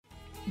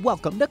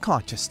Welcome to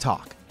Conscious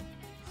Talk,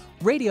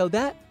 radio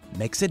that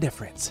makes a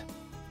difference.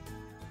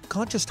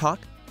 Conscious Talk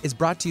is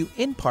brought to you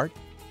in part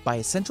by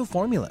Essential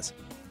Formulas,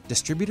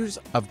 distributors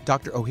of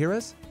Dr.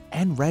 Ohhira's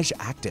and Reg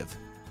Active,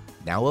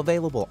 now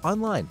available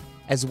online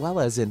as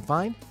well as in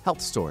fine health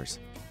stores.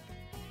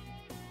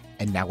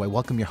 And now I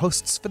welcome your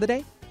hosts for the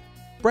day,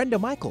 Brenda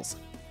Michaels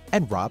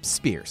and Rob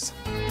Spears.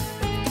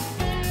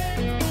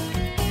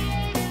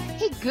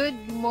 Hey,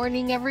 good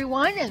morning,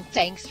 everyone, and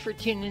thanks for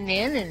tuning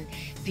in and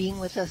being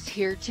with us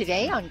here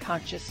today on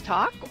Conscious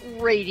Talk,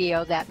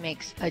 radio that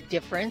makes a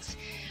difference.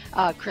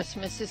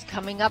 Christmas is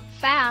coming up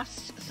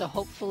fast, so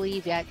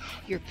hopefully that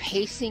you're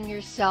pacing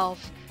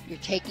yourself, you're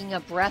taking a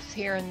breath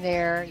here and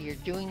there, you're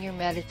doing your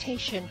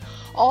meditation,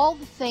 all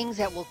the things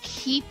that will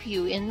keep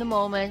you in the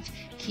moment,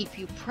 keep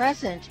you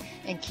present,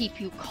 and keep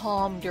you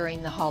calm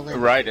during the holidays.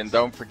 Right, and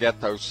don't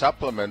forget those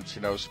supplements,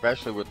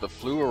 especially with the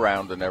flu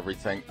around and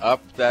everything,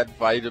 up that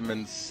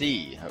vitamin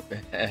C.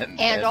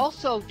 And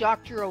also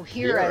Dr.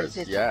 Ohhira's.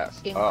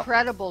 It's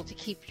incredible to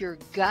keep your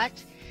gut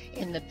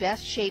in the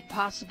best shape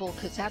possible,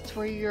 because that's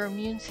where your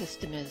immune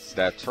system is.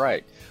 That's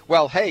right.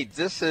 Well, hey,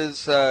 this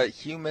is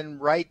Human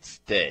Rights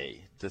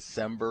Day,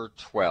 December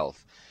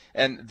 12th.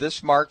 And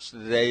this marks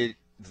the day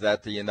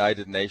that the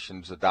United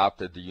Nations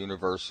adopted the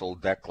Universal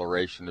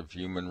Declaration of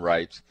Human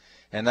Rights.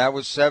 And that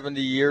was 70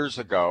 years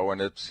ago,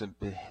 and it's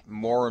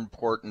more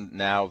important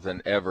now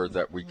than ever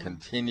that we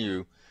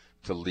continue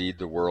to lead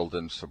the world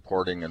in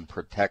supporting and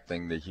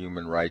protecting the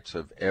human rights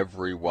of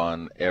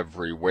everyone,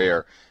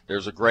 everywhere.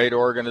 There's a great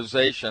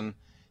organization,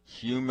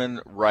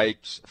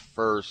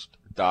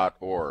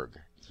 humanrightsfirst.org,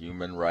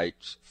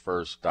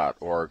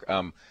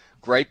 humanrightsfirst.org.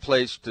 Great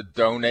place to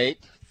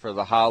donate for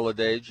the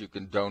holidays. You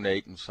can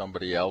donate in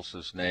somebody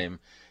else's name.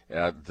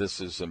 This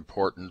is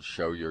important.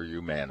 Show your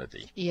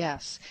humanity.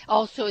 Yes.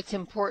 Also, it's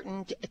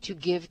important to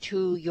give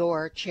to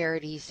your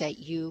charities that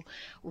you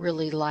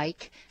really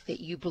like,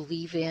 that you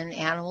believe in.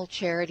 Animal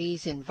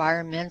charities,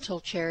 environmental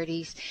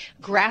charities,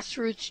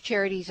 grassroots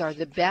charities are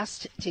the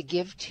best to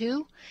give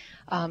to.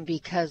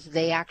 Because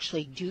they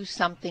actually do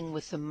something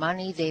with the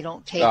money. They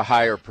don't take a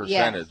higher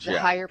percentage. The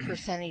higher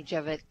percentage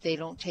of it. They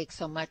don't take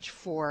so much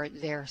for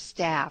their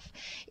staff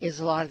as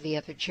a lot of the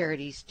other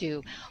charities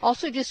do.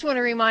 Also, just want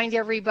to remind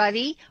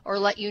everybody or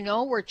let you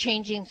know we're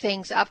changing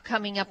things up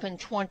coming up in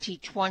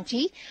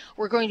 2020.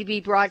 We're going to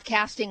be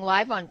broadcasting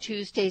live on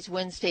Tuesdays,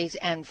 Wednesdays,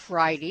 and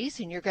Fridays,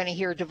 and you're going to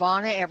hear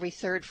DiVanna every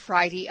third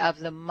Friday of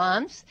the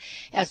month,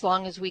 as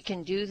long as we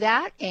can do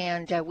that.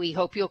 And we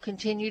hope you'll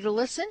continue to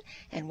listen,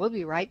 and we'll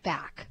be right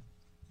back.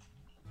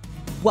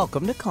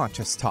 Welcome to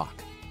Conscious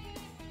Talk,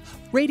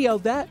 radio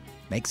that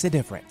makes a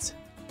difference.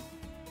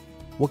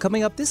 Well,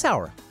 coming up this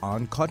hour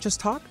on Conscious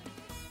Talk,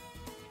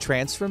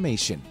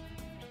 transformation.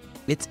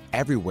 It's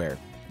everywhere.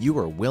 You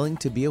are willing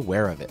to be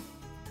aware of it.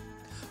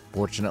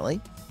 Fortunately,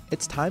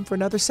 it's time for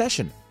another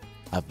session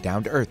of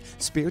down-to-earth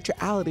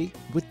spirituality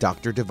with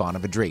Dr.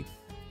 DiVanna VaDree,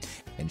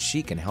 and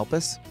she can help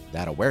us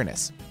that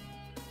awareness.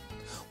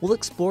 We'll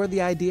explore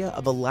the idea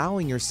of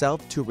allowing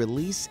yourself to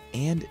release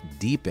and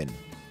deepen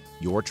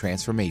your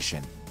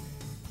transformation.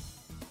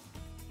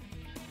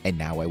 And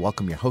now I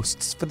welcome your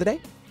hosts for the day,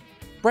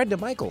 Brenda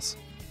Michaels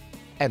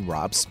and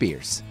Rob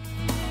Spears.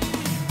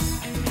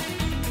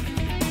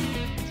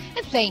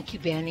 And thank you,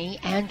 Benny,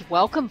 and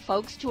welcome,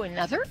 folks, to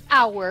another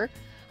hour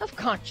of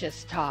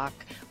Conscious Talk,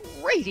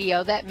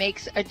 radio that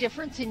makes a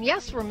difference. And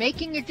yes, we're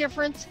making a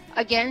difference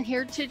again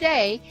here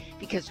today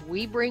because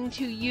we bring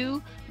to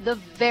you the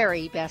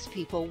very best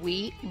people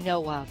we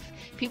know of.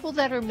 People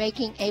that are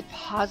making a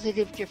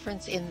positive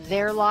difference in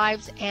their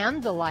lives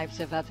and the lives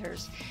of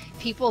others.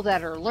 People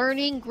that are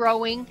learning,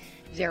 growing,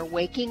 they're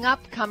waking up,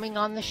 coming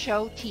on the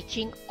show,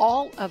 teaching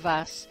all of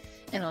us.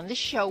 And on this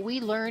show, we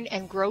learn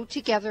and grow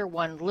together,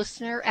 one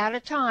listener at a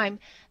time.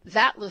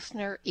 That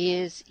listener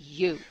is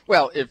you.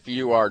 Well, if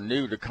you are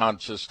new to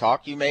Conscious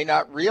Talk, you may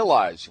not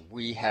realize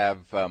we have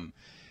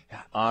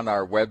on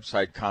our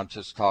website,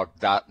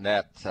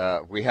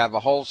 conscioustalk.net, we have a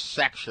whole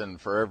section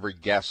for every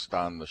guest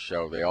on the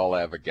show. They all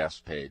have a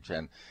guest page.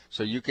 And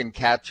so you can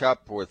catch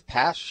up with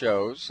past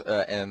shows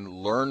and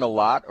learn a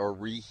lot or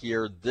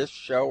rehear this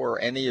show or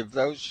any of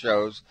those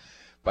shows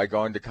by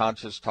going to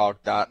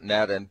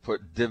conscioustalk.net and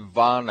put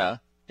DiVanna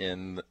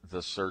in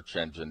the search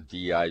engine,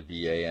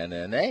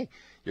 DiVanna.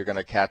 You're going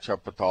to catch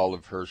up with all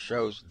of her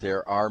shows.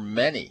 There are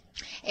many.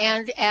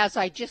 And as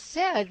I just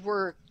said,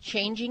 we're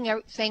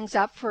changing things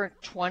up for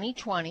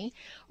 2020.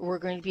 We're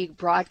going to be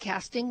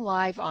broadcasting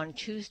live on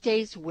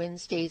Tuesdays,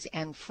 Wednesdays,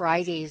 and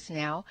Fridays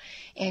now.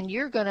 And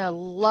you're going to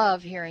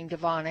love hearing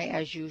DiVanna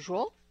as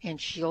usual. And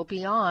she'll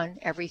be on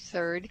every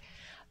third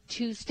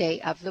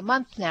Tuesday of the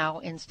month now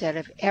instead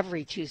of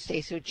every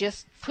Tuesday. So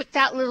just put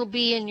that little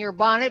bee in your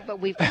bonnet, but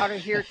we've got her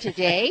here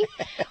today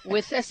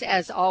with us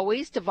as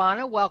always.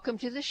 DiVanna, welcome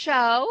to the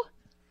show.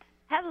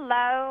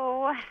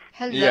 Hello.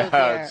 Hello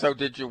there. So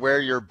did you wear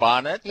your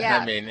bonnet? Yeah.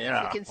 I mean, you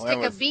can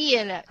stick a bee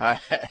in it.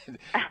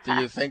 Do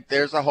you think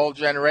there's a whole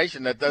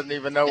generation that doesn't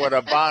even know what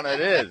a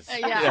bonnet is?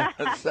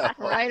 Yeah. So.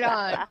 Right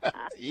on.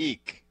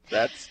 Eek.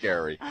 That's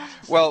scary.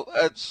 Well,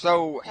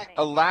 so Funny.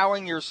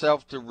 allowing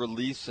yourself to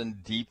release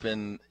and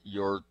deepen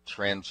your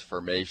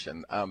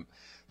transformation.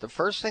 The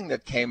first thing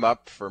that came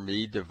up for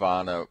me,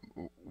 DiVanna,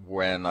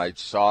 when I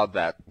saw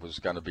that was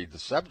going to be the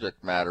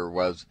subject matter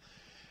was,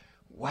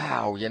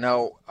 wow,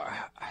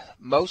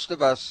 most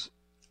of us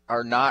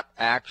are not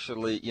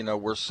actually,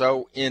 we're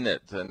so in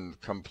it and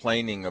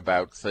complaining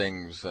about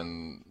things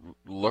and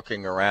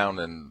looking around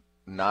and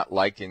not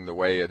liking the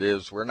way it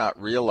is. We're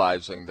not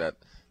realizing that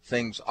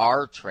things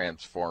are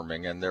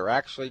transforming, and they're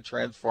actually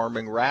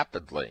transforming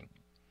rapidly.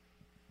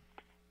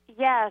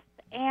 Yes,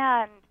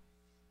 and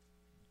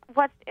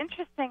what's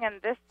interesting in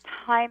this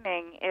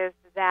timing is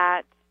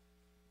that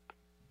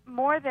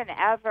more than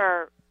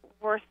ever,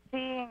 we're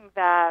seeing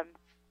the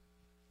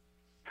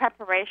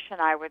preparation,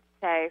 I would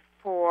say,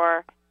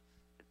 for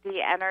the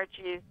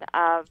energies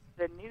of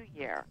the new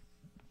year.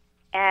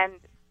 And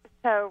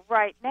so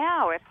right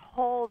now it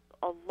holds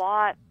a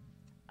lot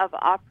of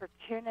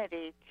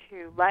opportunity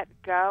to let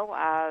go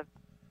of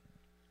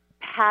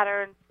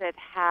patterns that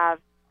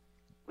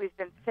we've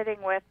been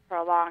sitting with for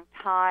a long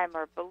time,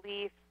 or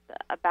beliefs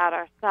about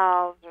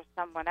ourselves or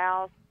someone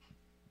else.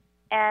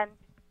 And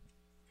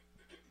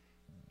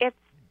it's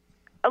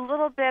a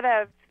little bit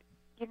of,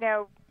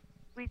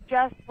 we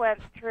just went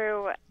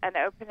through an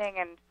opening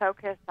and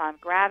focus on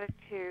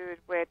gratitude,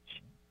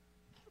 which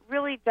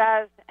really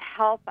does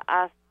help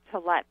us to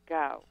let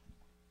go.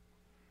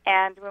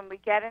 And when we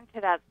get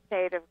into that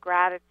state of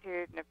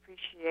gratitude and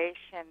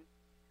appreciation,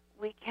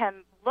 we can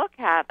look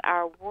at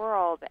our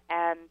world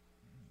and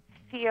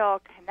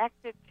feel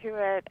connected to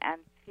it and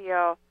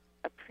feel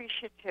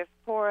appreciative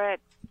for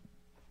it.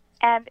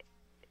 And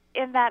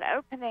in that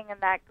opening and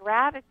that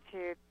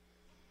gratitude,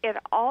 it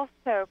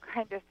also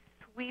kind of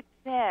sweeps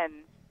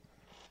in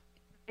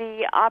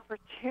the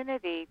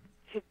opportunity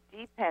to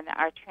deepen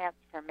our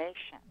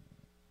transformation.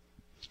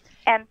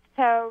 And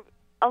so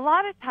a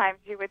lot of times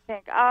you would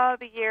think, oh,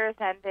 the year's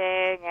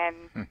ending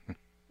and,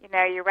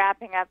 you're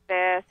wrapping up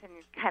this and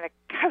you're kind of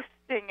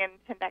coasting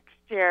into next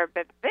year.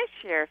 But this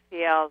year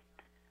feels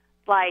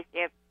like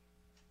it's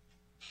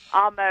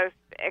almost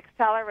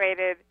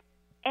accelerated,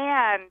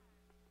 and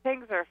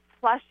things are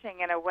flushing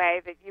in a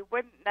way that you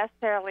wouldn't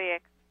necessarily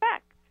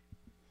expect.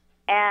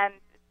 And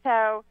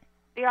so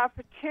the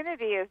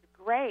opportunity is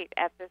great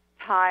at this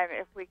time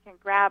if we can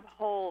grab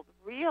hold,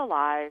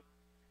 realize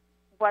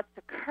what's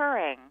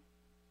occurring,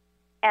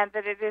 and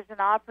that it is an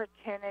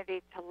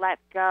opportunity to let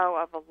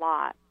go of a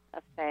lot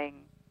of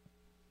things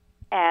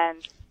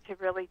and to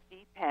really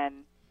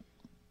deepen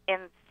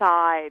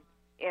inside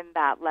in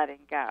that letting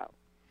go.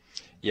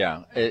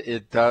 Yeah,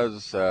 it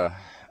does.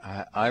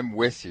 I'm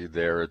with you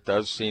there. It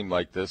does seem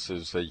like this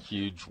is a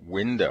huge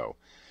window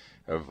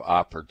of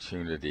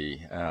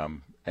opportunity.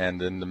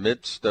 And in the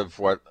midst of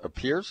what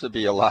appears to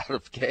be a lot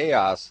of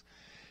chaos,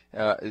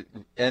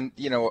 and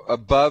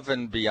above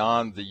and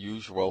beyond the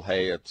usual,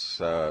 hey, it's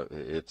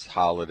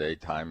holiday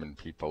time and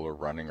people are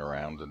running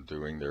around and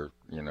doing their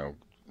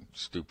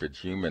stupid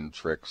human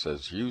tricks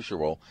as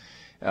usual.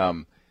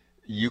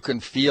 You can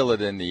feel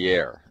it in the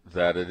air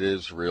that it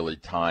is really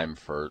time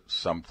for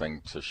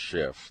something to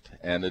shift,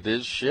 and it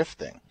is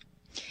shifting.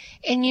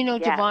 And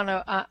Yes.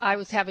 DiVanna, I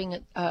was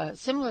having a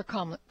similar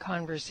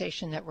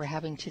conversation that we're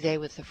having today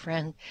with a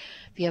friend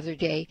the other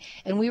day,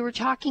 and we were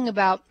talking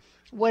about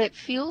what it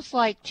feels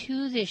like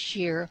too this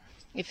year.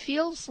 It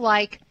feels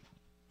like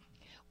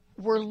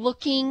we're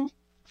looking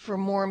for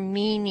more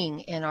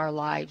meaning in our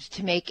lives,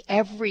 to make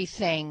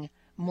everything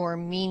more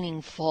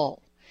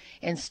meaningful,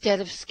 instead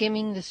of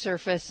skimming the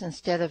surface,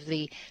 instead of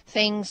the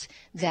things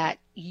that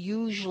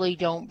usually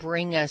don't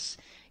bring us,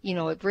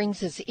 it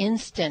brings us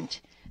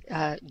instant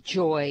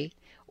joy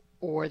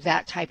or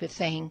that type of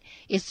thing.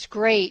 It's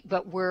great,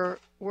 but we're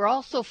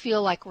also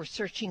feel like we're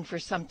searching for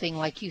something,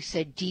 like you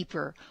said,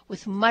 deeper,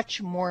 with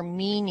much more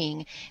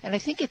meaning. And I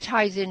think it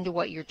ties into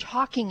what you're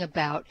talking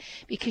about,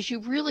 because you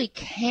really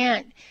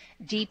can't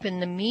deepen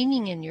the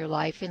meaning in your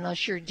life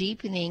unless you're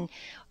deepening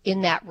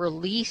in that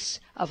release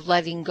of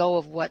letting go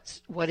of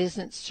what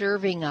isn't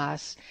serving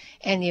us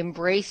and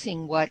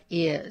embracing what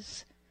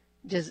is.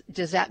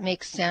 Does that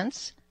make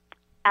sense?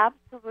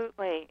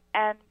 Absolutely.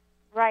 And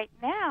right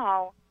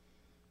now,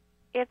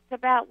 it's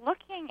about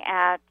looking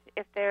at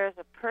if there's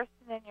a person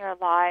in your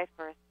life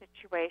or a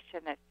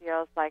situation that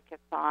feels like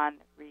it's on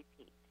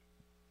repeat,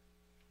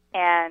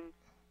 and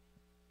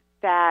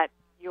that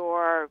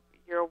you're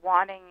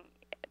wanting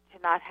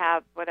to not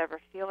have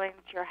whatever feelings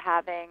you're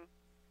having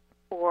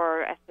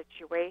or a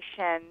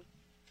situation.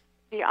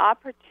 The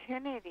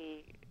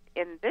opportunity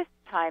in this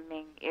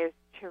timing is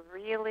to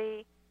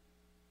really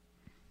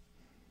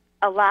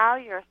allow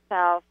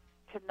yourself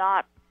to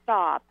not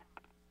stop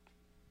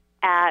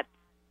at,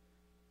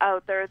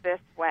 oh, they're this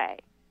way,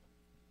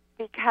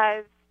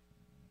 because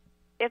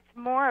it's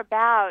more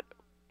about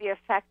the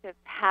effect it's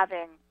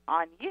having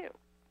on you.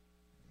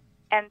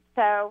 And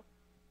so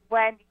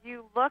when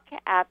you look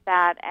at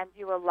that and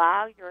you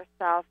allow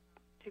yourself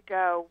to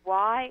go,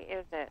 why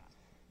is it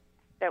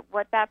that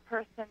what that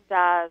person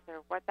does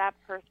or what that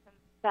person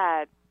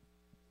said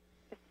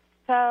is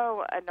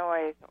so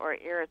annoys or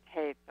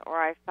irritates,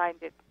 or I find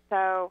it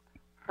so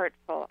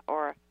hurtful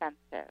or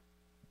offensive.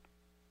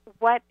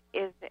 What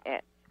is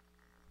it?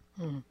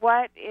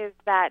 What is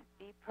that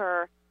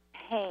deeper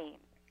pain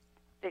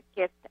that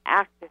gets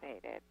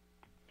activated?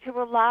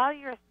 To allow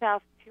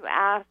yourself to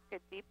ask a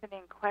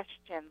deepening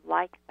question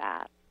like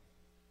that,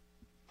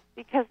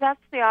 because that's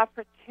the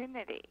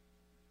opportunity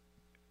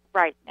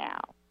right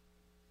now.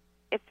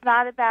 It's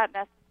not about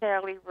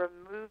necessarily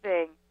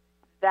removing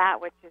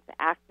that which is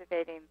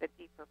activating the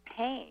deeper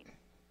pain.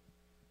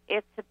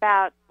 It's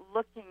about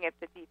looking at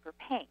the deeper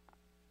pain.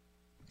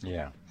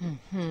 Yeah.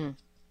 Mm-hmm.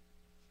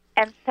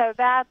 And so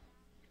that's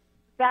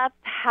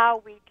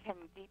how we can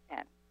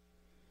deepen.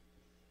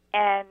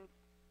 And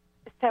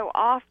so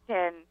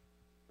often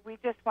we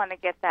just want to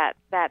get that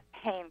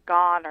pain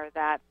gone, or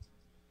that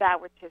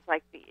which is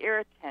like the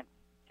irritant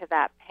to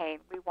that pain.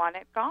 We want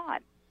it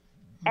gone.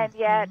 Mm-hmm. And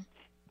yet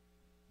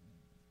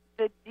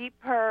the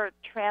deeper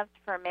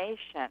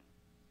transformation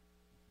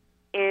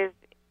is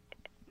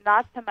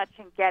not so much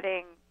in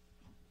getting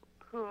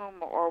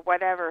whom or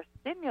whatever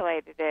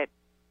stimulated it,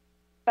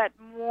 but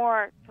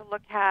more to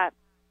look at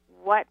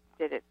what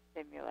did it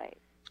stimulate.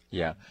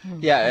 Yeah,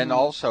 yeah, and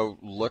also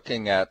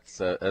looking at,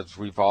 as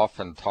we've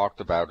often talked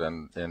about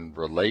in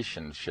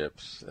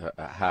relationships,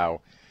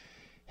 how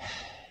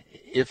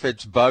if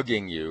it's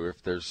bugging you,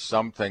 if there's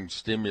something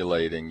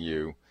stimulating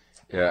you,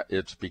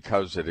 it's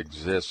because it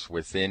exists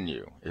within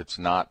you. It's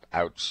not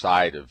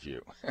outside of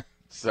you.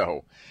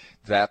 So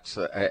that's,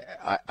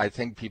 I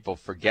think people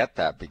forget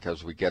that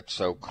because we get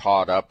so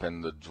caught up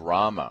in the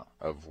drama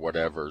of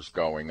whatever's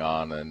going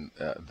on, and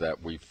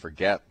that we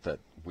forget that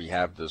we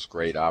have this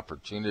great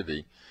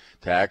opportunity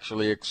to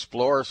actually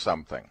explore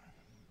something.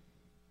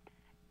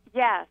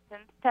 Yes,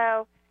 and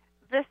so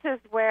this is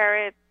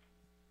where it's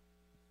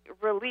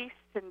release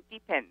and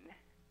deepen.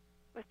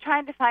 I was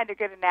trying to find a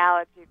good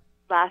analogy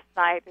last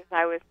night as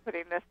I was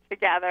putting this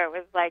together. It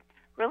was like,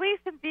 release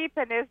and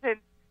deepen isn't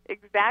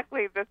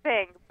exactly the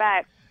thing,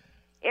 but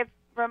it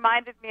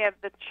reminded me of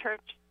the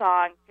church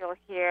songs you'll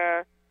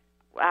hear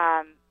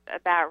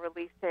about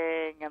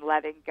releasing and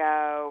letting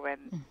go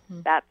and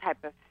that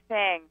type of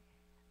thing.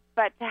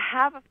 But to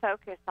have a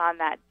focus on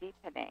that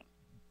deepening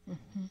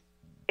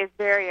is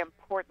very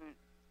important,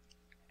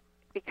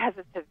 because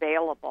it's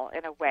available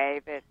in a way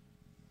that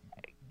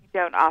you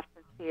don't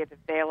often see it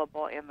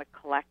available in the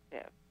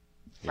collective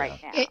right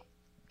now.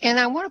 And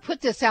I want to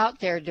put this out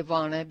there,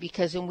 DiVanna,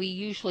 because we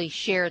usually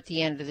share at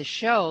the end of the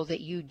show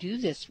that you do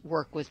this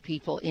work with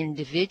people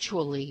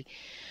individually,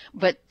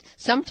 but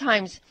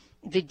sometimes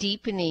the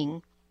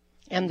deepening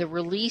and the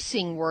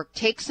releasing work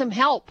takes some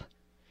help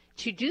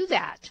to do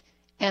that.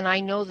 And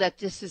I know that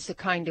this is the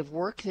kind of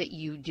work that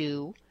you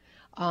do,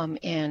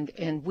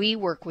 and we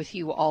work with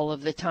you all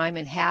of the time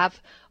and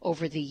have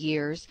over the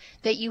years,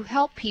 that you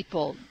help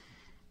people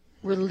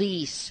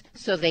release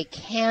so they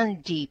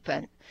can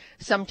deepen.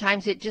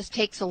 Sometimes it just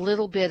takes a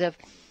little bit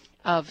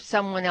of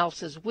someone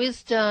else's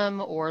wisdom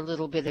or a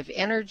little bit of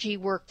energy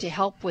work to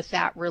help with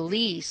that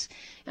release.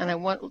 And I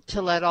want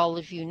to let all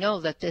of you know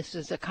that this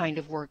is the kind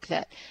of work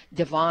that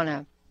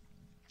DiVanna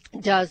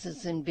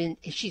does, and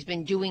she's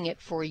been doing it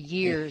for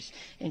years,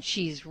 and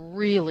she's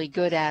really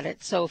good at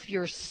it. So if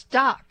you're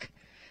stuck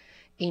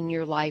in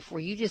your life where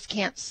you just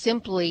can't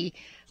simply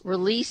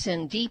release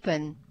and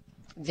deepen,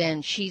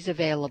 then she's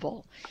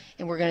available.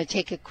 And we're going to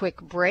take a quick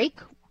break.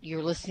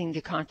 You're listening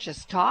to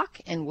Conscious Talk,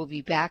 and we'll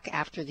be back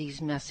after these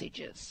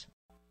messages.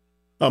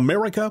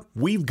 America,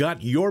 we've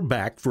got your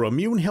back for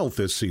immune health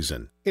this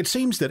season. It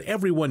seems that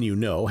everyone you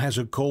know has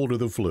a cold or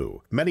the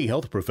flu. Many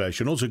health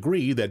professionals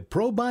agree that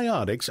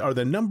probiotics are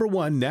the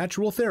 #1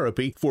 natural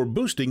therapy for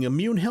boosting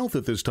immune health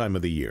at this time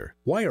of the year.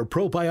 Why are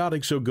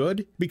probiotics so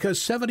good? Because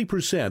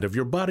 70% of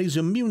your body's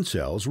immune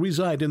cells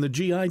reside in the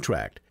GI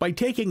tract. By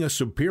taking a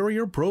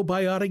superior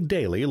probiotic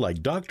daily,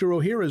 like Dr.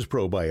 Ohhira's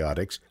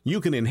probiotics,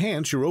 you can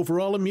enhance your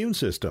overall immune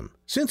system.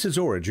 Since its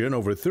origin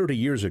over 30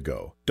 years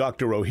ago,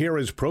 Dr.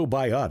 Ohhira's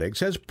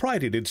probiotics has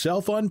prided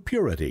itself on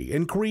purity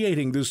in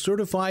creating the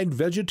certified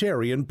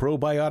vegetarian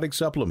probiotic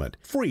supplement,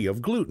 free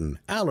of gluten,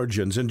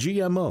 allergens, and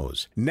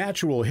GMOs.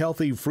 Natural,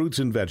 healthy fruits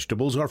and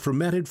vegetables are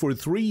fermented for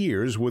 3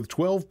 years with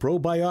 12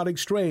 probiotic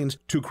strains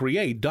to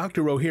create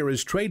Dr.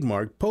 Ohhira's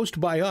trademark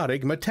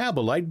postbiotic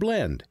metabolite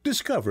blend.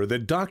 Discover the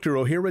Dr.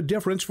 Ohhira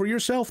difference for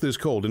yourself this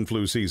cold and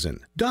flu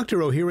season. Dr.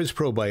 Ohhira's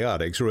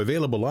probiotics are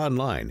available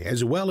online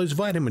as well as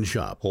Vitamin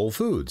Shop, Whole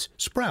Foods,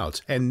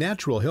 Sprouts, and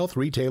natural health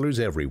retailers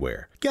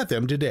everywhere. Get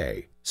them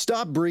today.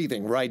 Stop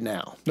breathing right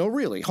now. No,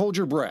 really, hold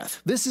your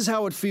breath. This is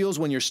how it feels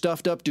when you're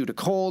stuffed up due to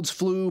colds,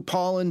 flu,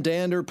 pollen,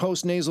 dander,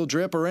 postnasal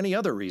drip, or any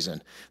other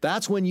reason.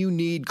 That's when you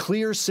need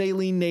Clear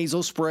Saline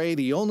Nasal Spray,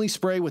 the only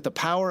spray with the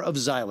power of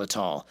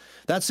xylitol.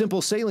 That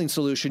simple saline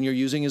solution you're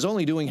using is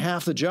only doing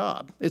half the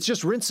job. It's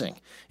just rinsing.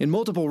 In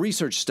multiple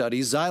research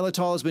studies,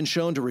 xylitol has been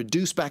shown to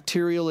reduce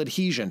bacterial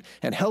adhesion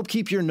and help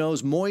keep your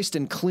nose moist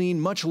and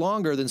clean much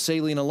longer than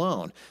saline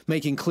alone,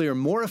 making Clear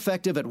more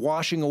effective at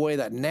washing away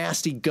that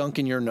nasty gunk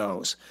in your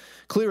nose. nails.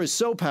 Clear is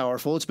so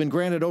powerful, it's been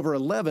granted over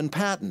 11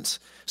 patents.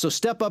 So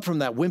step up from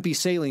that wimpy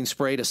saline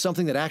spray to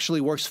something that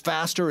actually works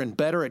faster and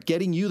better at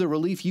getting you the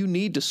relief you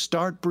need to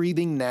start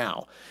breathing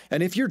now.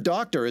 And if your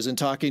doctor isn't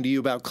talking to you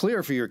about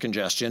Clear for your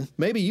congestion,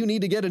 maybe you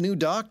need to get a new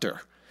doctor.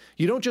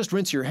 You don't just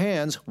rinse your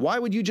hands. Why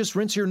would you just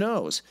rinse your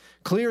nose?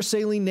 Clear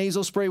Saline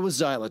Nasal Spray with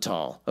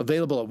xylitol.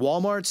 Available at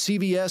Walmart,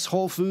 CVS,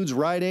 Whole Foods,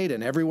 Rite Aid,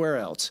 and everywhere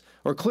else.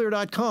 Or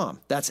Clear.com.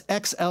 That's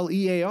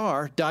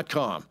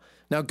XLEAR.com.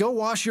 Now go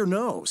wash your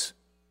nose.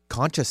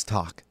 Conscious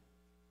Talk.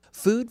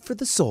 Food for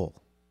the soul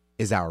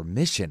is our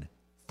mission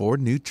for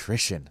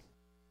nutrition.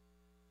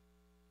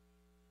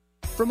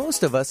 For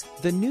most of us,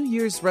 the New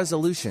Year's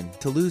resolution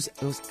to lose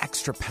those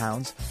extra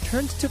pounds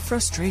turns to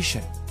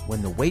frustration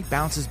when the weight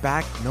bounces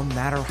back no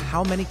matter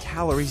how many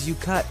calories you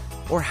cut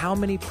or how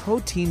many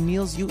protein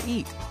meals you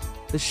eat.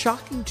 The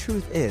shocking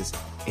truth is,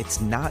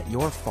 it's not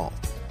your fault.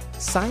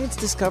 Science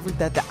discovered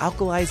that the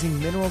alkalizing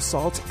mineral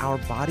salts our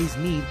bodies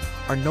need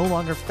are no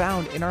longer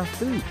found in our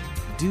food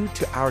due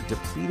to our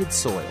depleted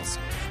soils,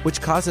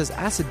 which causes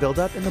acid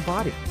buildup in the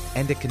body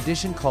and a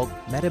condition called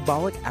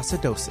metabolic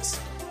acidosis.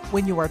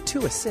 When you are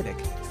too acidic,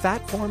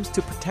 fat forms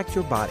to protect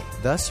your body.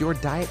 Thus, your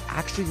diet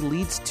actually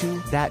leads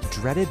to that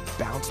dreaded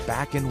bounce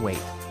back in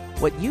weight.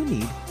 What you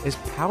need is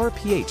Power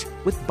pH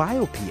with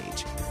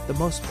BioPH, the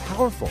most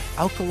powerful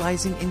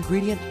alkalizing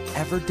ingredient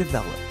ever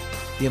developed.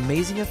 The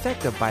amazing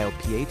effect of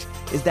BioPH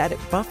is that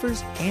it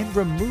buffers and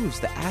removes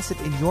the acid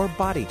in your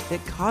body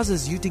that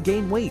causes you to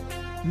gain weight.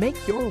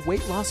 Make your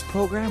weight loss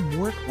program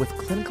work with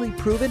clinically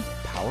proven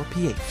Power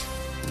pH.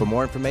 For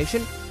more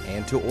information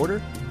and to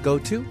order, go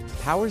to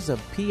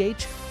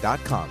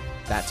powersofph.com.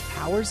 That's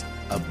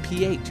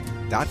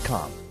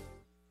powersofph.com.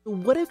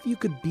 What if you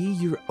could be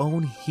your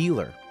own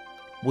healer?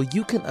 Well,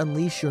 you can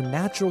unleash your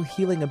natural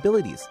healing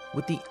abilities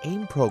with the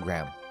AIM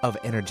program of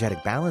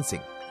energetic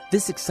balancing.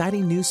 This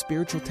exciting new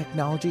spiritual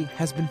technology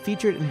has been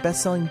featured in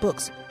best-selling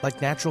books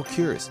like Natural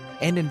Cures,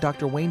 and in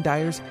Dr. Wayne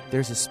Dyer's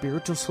There's a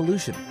Spiritual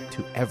Solution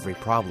to Every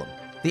Problem.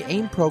 The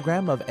AIM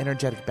program of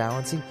energetic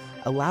balancing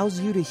allows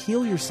you to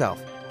heal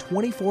yourself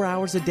 24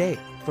 hours a day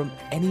from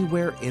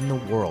anywhere in the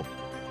world.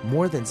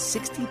 More than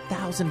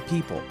 60,000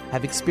 people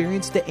have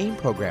experienced the AIM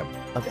program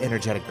of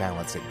energetic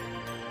balancing.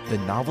 The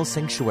novel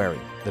Sanctuary,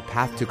 The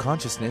Path to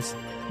Consciousness,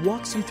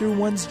 walks you through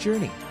one's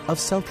journey of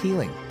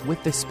self-healing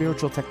with this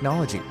spiritual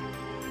technology.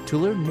 To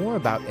learn more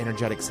about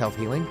energetic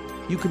self-healing,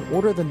 you can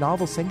order the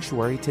novel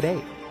Sanctuary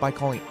today by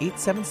calling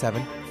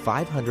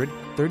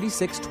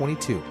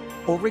 877-500-3622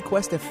 or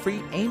request a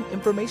free AIM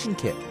information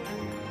kit.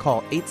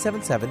 Call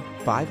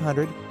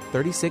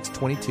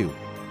 877-500-3622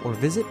 or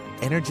visit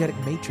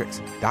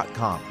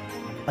energeticmatrix.com.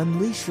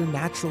 Unleash your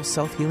natural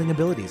self-healing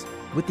abilities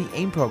with the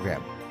AIM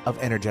program of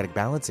energetic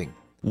balancing.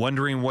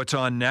 Wondering what's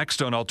on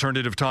next on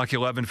Alternative Talk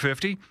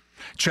 1150?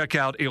 Check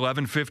out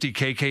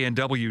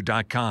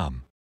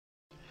 1150kknw.com.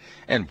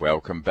 And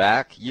welcome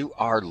back. You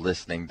are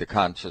listening to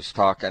Conscious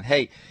Talk. And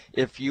hey,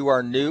 if you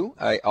are new,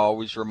 I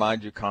always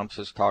remind you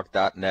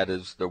ConsciousTalk.net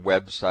is the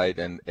website,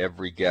 and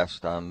every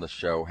guest on the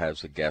show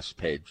has a guest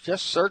page.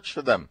 Just search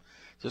for them.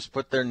 Just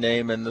put their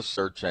name in the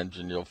search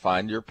engine. You'll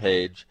find your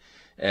page,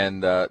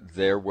 and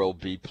there will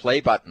be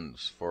play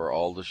buttons for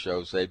all the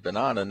shows they've been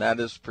on. And that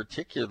is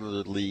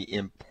particularly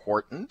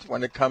important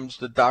when it comes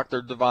to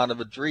Dr.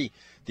 DiVanna VaDree.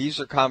 These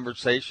are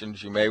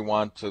conversations you may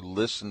want to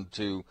listen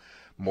to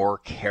more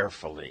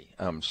carefully.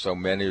 So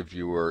many of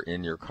you are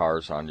in your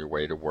cars on your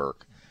way to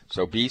work.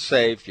 So be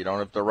safe. You don't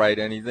have to write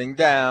anything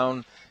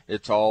down.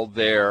 It's all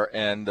there.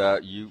 And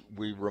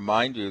we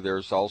remind you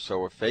there's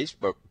also a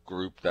Facebook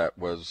group that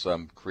was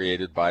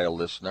created by a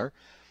listener.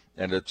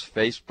 And it's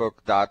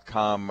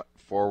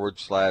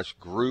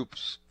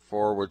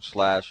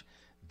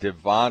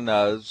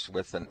facebook.com/groups/DiVanna's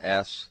with an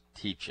S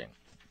teaching.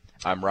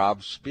 I'm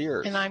Rob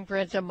Spears. And I'm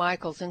Brenda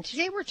Michaels. And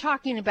today we're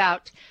talking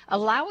about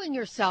allowing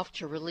yourself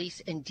to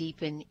release and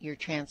deepen your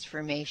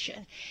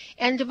transformation.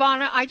 And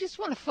DiVanna, I just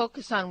want to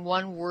focus on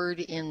one word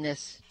in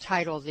this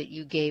title that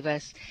you gave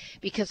us,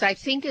 because I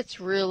think it's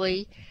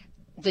really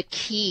the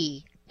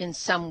key in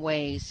some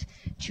ways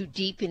to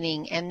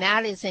deepening. And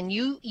that is, and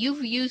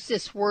you've used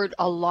this word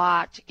a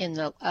lot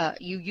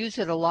you use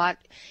it a lot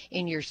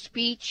in your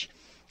speech.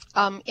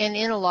 And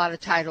in a lot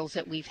of titles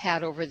that we've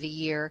had over the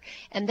year,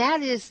 and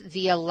that is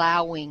the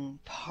allowing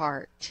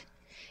part.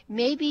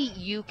 Maybe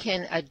you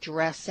can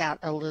address that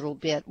a little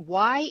bit.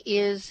 Why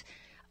is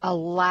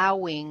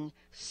allowing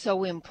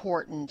so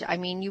important? I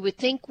mean, you would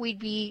think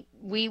we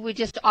would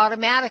just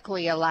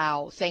automatically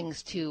allow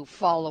things to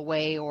fall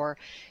away or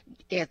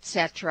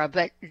etc.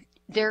 But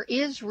there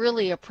is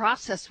really a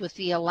process with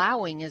the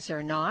allowing, is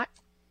there not?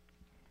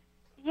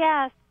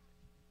 Yes.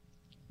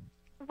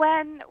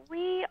 When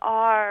we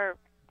are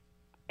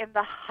in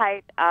the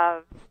height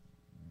of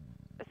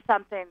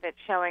something that's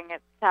showing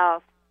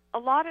itself, a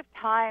lot of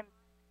times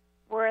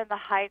we're in the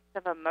heights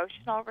of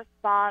emotional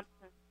response,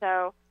 and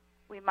so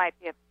we might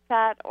be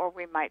upset or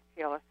we might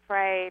feel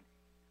afraid,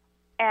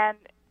 and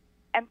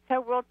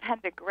so we'll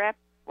tend to grip,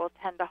 we'll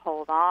tend to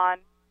hold on,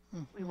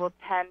 we will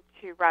tend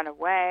to run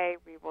away,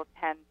 we will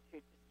tend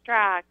to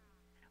distract.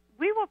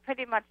 we will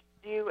pretty much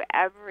do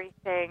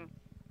everything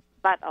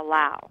but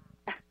allow.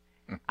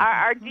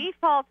 Our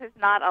default is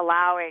not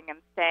allowing and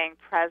staying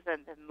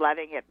present and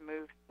letting it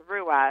move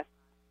through us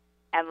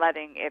and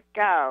letting it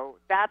go.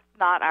 That's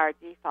not our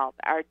default.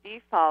 Our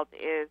default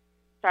is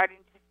starting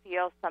to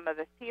feel some of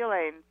the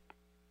feelings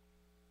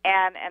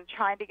and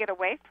trying to get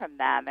away from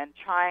them and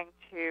trying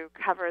to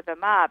cover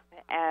them up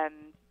and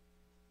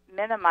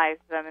minimize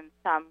them in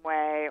some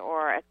way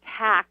or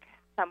attack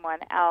someone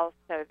else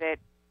so that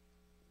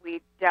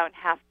we don't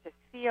have to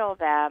feel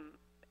them.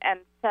 And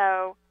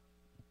so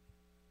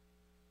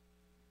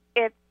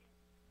it's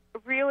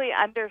really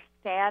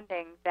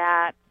understanding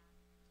that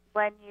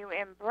when you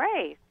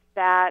embrace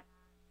that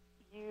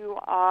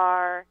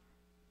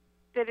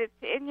that it's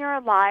in your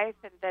life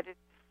and that it's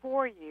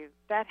for you,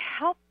 that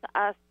helps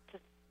us to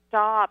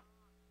stop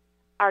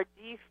our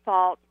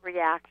default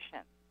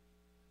reactions.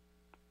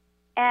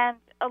 And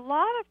a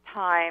lot of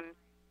times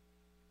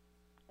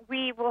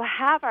we will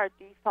have our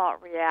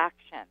default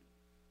reaction.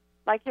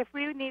 Like if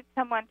we need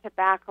someone to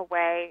back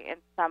away in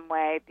some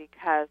way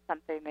because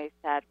something they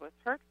said was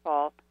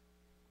hurtful,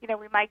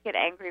 we might get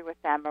angry with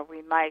them, or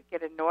we might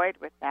get annoyed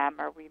with them,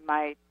 or we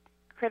might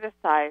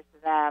criticize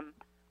them,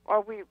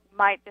 or we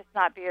might just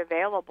not be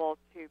available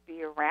to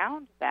be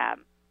around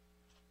them.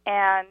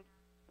 And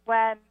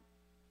when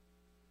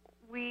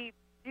we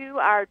do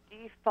our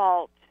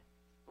default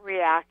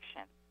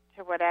reaction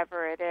to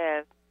whatever it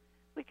is,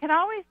 we can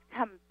always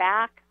come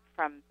back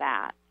from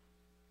that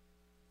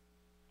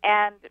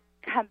and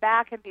come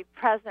back and be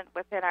present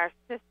within our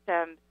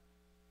systems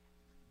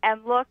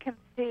and look and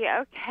see,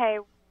 okay,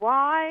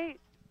 why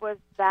was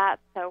that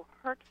so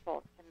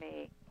hurtful to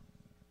me?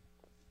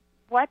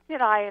 What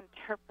did I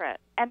interpret?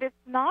 And it's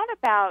not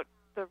about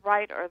the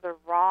right or the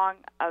wrong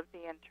of the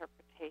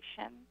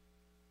interpretation.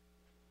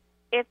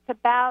 It's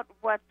about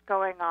what's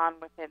going on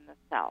within the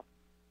self.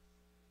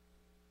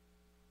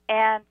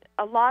 And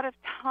a lot of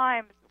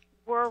times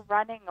we're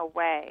running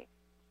away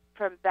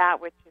from that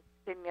which is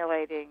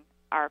stimulating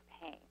our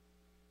pain.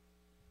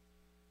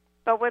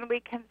 But when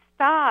we can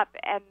stop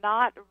and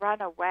not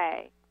run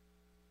away,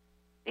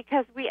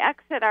 because we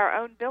exit our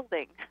own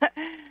building,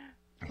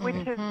 which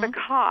is the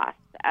cost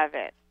of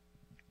it.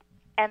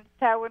 And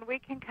so when we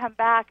can come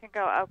back and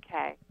go,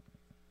 okay,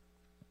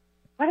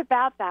 what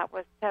about that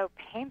was so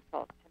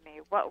painful to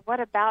me? What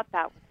about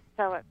that was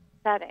so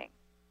upsetting?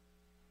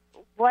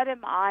 What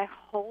am I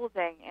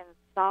holding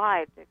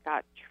inside that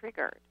got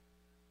triggered?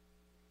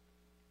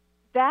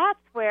 That's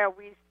where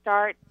we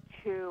start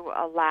to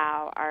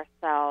allow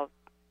ourselves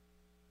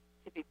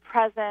to be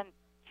present,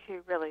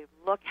 to really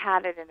look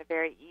at it in a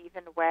very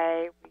even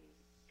way. We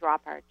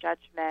drop our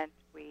judgment.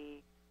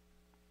 We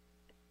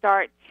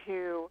start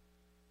to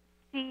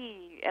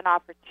see an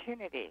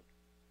opportunity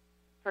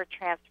for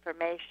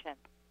transformation.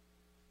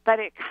 But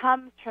it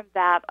comes from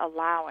that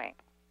allowing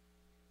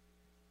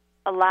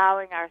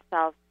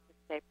ourselves to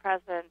stay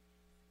present,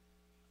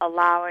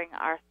 allowing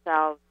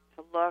ourselves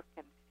to look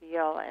and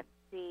feel and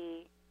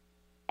see,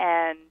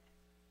 and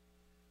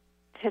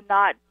to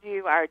not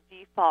do our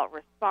default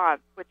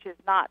response, which is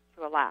not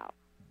to allow.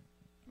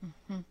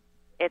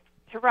 It's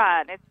to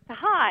run. It's to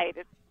hide.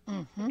 It's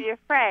to be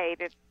afraid.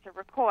 It's to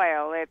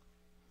recoil.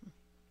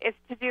 It's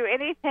to do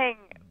anything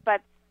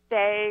but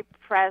stay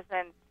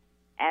present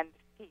and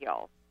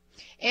feel.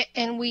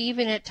 And we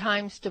even at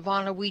times,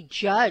 DiVanna, we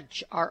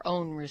judge our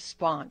own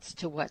response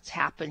to what's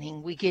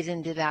happening. We get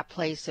into that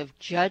place of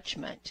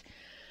judgment,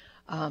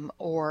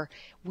 or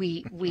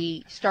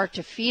we start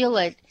to feel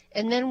it,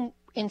 and then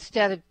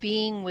instead of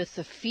being with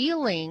the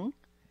feeling,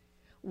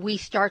 we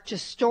start to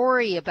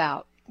story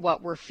about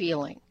what we're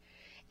feeling.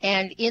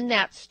 And in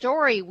that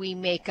story, we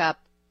make up,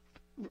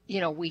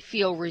 we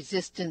feel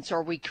resistance,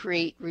 or we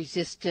create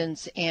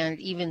resistance and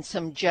even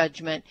some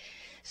judgment.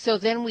 So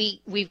then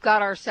we've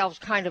got ourselves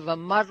kind of a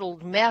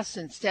muddled mess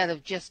instead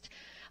of just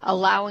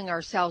allowing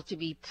ourselves to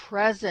be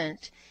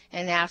present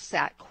and ask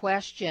that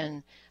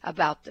question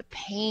about the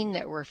pain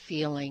that we're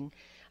feeling.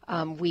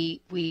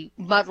 We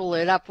muddle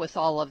it up with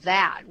all of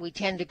that. We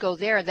tend to go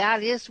there.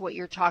 That is what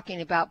you're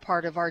talking about,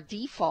 part of our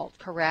default,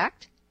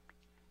 correct?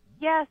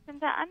 Yes,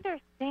 and to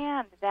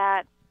understand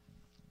that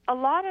a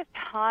lot of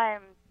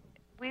times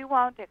we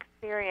won't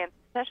experience,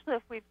 especially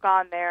if we've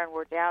gone there and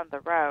we're down the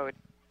road,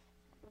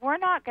 we're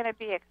not going to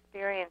be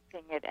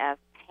experiencing it as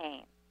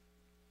pain.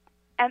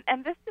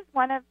 And this is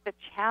one of the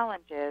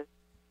challenges.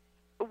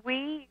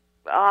 We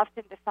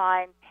often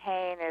define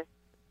pain as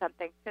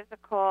something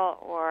physical,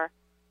 or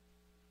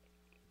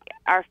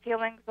our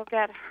feelings will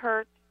get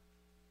hurt,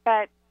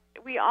 but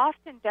we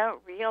often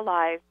don't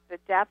realize the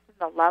depth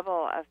and the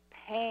level of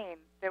pain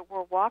that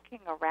we're walking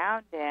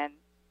around in,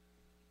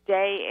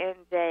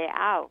 day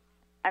out,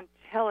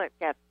 until it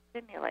gets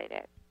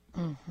stimulated.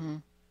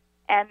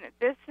 And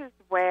this is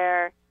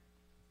where,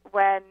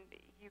 when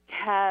you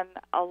can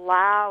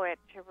allow it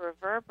to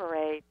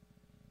reverberate,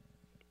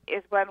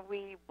 is when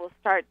we will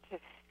start to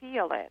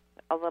feel it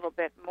a little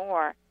bit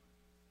more.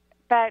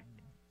 But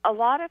a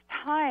lot of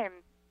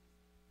times,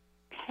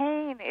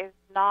 pain is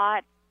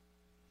not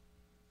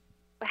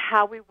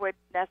how we would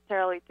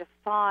necessarily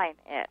define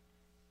it.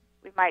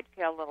 We might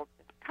feel a little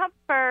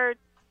discomfort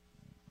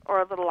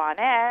or a little on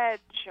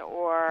edge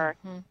or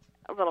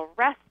a little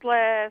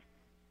restless,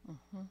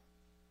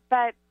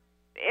 but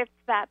it's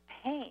that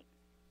pain.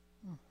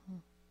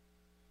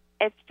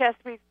 It's just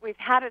we've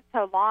had it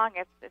so long,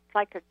 it's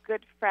like a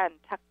good friend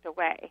tucked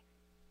away.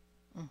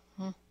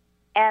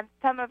 And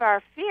some of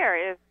our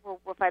fear is, well,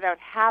 if I don't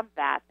have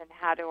that, then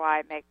how do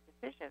I make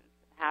decisions?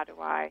 And how do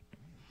I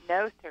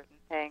know certain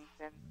things?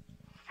 And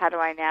how do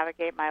I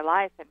navigate my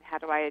life? And how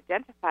do I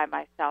identify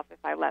myself if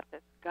I let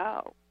this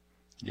go?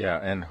 Yeah,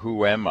 and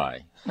who am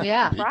I?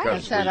 Yeah, right.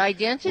 It's that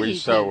identity. We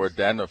so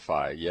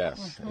identify,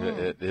 yes.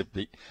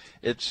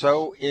 It's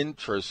so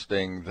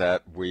interesting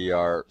that we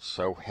are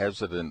so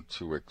hesitant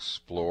to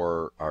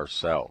explore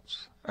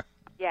ourselves.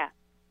 Yeah.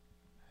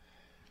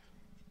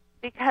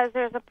 Because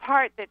there's a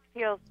part that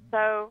feels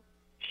so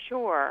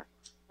sure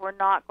we're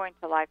not going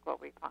to like what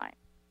we find.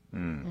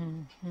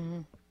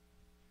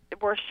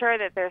 We're sure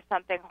that there's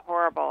something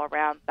horrible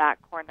around that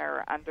corner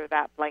or under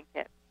that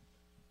blanket.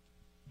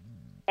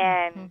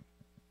 And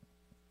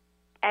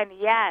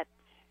yet,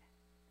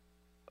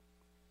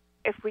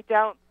 if we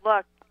don't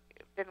look,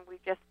 then we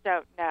just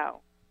don't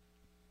know.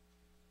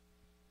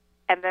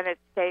 And then it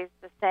stays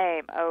the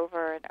same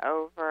over and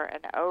over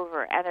and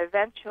over. And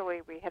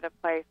eventually we hit a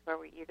place where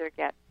we either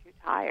get too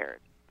tired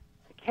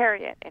to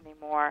carry it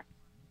anymore,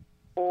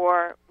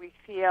 or we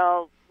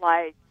feel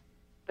like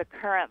the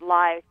current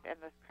life and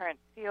the current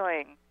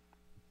feelings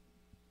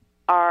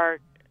are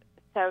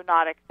so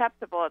not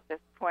acceptable at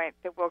this point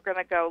that we're going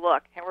to go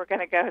look and we're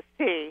going to go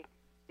see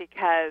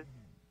because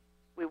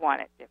we want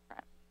it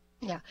different.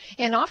 Yeah.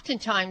 And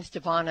oftentimes,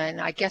 DiVanna,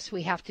 and I guess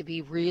we have to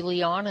be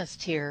really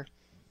honest here,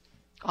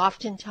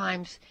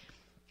 oftentimes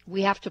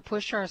we have to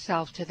push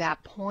ourselves to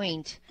that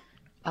point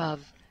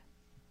of,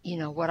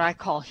 what I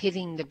call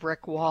hitting the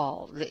brick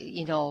wall.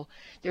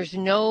 There's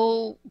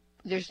no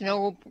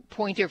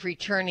point of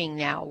returning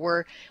now,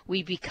 where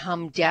we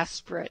become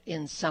desperate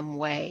in some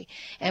way.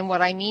 And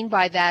what I mean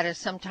by that is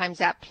sometimes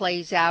that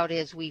plays out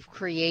as we've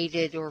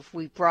created, or if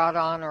we've brought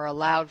on or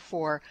allowed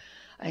for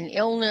an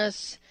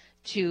illness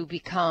to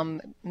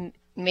become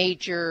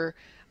major,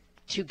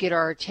 to get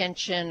our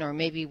attention, or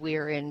maybe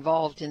we're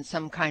involved in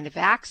some kind of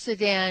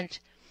accident.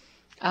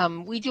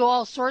 We do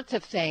all sorts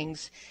of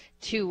things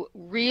to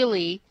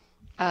really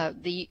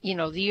the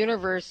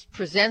universe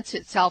presents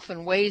itself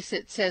in ways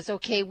that says,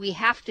 okay, we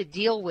have to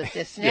deal with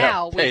this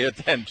now. Yeah, pay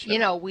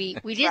attention. We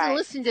didn't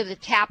listen to the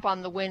tap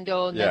on the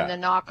window and then the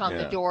knock on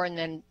the door, and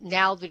then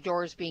now the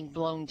door is being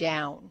blown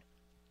down.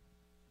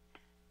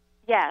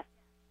 Yes,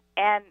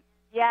 and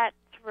yet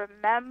to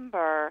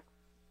remember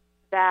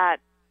that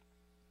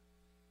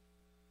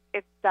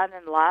it's done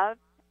in love,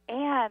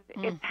 and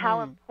it's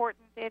how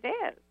important it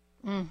is.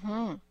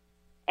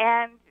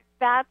 And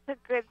that's a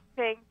good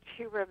thing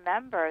to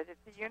remember, that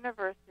the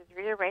universe is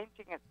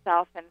rearranging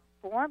itself and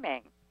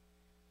forming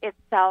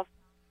itself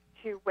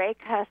to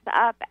wake us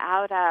up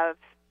out of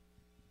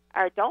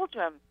our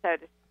doldrums, so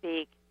to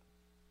speak.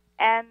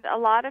 And a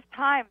lot of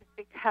times,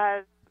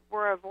 because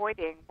we're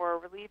avoiding, we're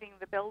leaving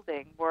the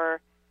building, we're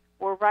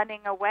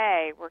running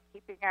away, we're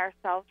keeping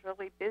ourselves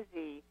really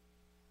busy,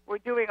 we're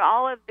doing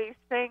all of these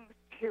things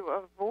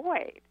to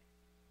avoid,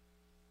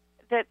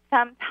 that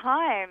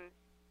sometimes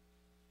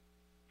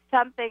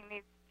something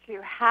needs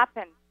to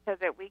happen so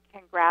that we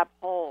can grab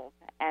hold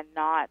and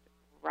not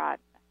run.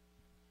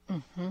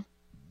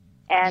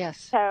 And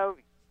so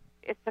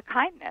it's a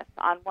kindness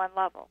on one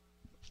level.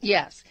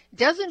 Yes.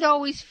 Doesn't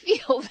always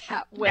feel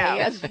that way,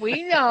 as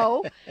we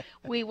know.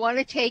 We want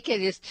to take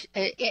it as,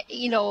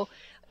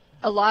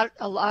 a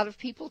lot of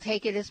people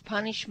take it as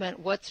punishment.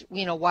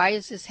 Why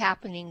is this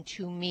happening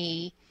to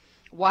me?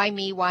 Why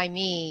me? Why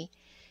me?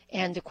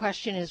 And the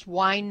question is,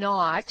 why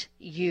not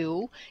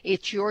you?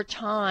 It's your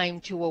time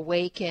to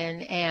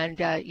awaken,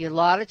 and a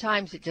lot of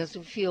times it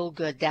doesn't feel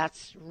good.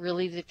 That's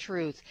really the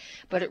truth.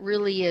 But it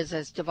really is,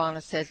 as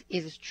DiVanna says,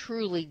 it is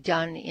truly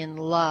done in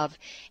love.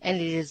 And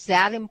it is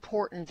that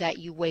important that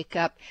you wake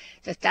up,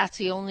 that's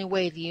the only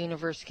way the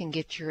universe can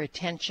get your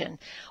attention.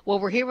 Well,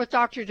 we're here with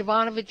Dr.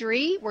 DiVanna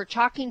VaDree. We're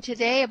talking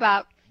today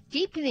about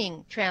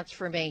deepening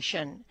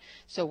transformation.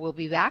 So we'll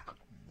be back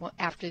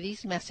after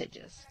these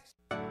messages.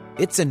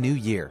 It's a new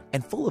year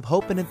and full of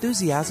hope and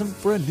enthusiasm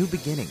for a new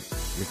beginning.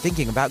 You're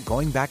thinking about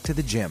going back to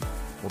the gym.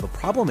 Well, the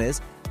problem is,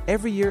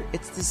 every year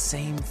it's the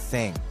same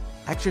thing.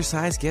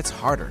 Exercise gets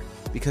harder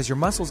because your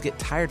muscles get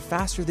tired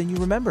faster than you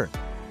remember.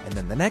 And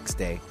then the next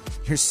day,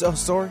 you're so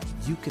sore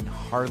you can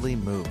hardly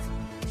move.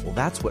 Well,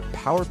 that's what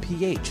Power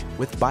pH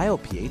with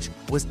BioPH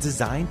was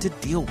designed to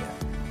deal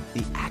with.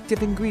 The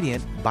active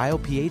ingredient,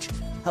 BioPH,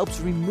 helps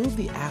remove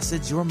the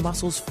acids your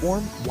muscles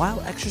form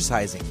while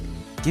exercising,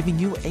 giving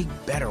you a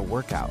better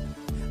workout.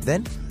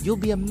 Then you'll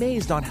be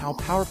amazed on how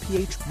Power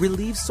pH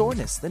relieves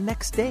soreness the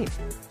next day,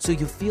 so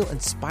you'll feel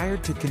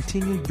inspired to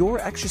continue your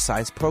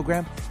exercise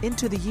program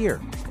into the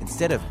year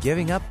instead of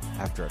giving up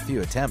after a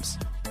few attempts.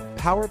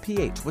 Power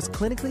pH was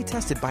clinically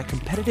tested by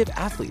competitive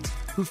athletes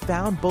who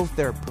found both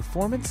their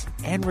performance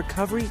and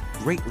recovery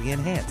greatly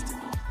enhanced.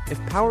 If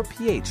Power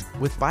pH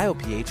with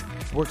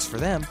BioPH works for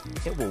them,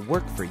 it will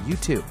work for you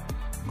too.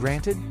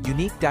 Granted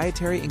unique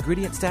dietary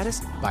ingredient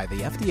status by the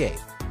FDA.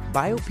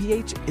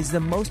 BioPH is the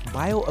most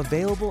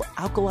bioavailable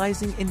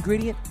alkalizing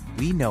ingredient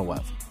we know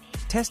of.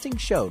 Testing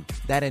showed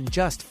that in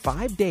just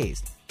 5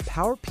 days,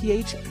 Power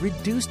pH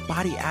reduced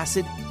body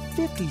acid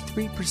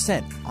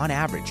 53% on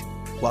average,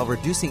 while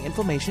reducing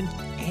inflammation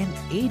and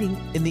aiding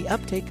in the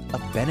uptake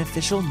of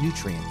beneficial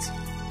nutrients.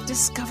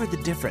 Discover the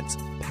difference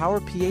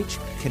Power pH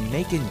can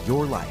make in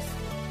your life.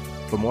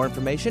 For more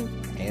information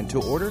and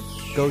to order,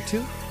 go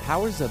to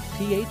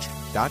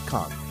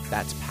powersofph.com.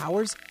 That's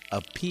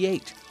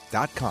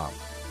powersofph.com.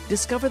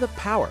 Discover the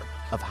power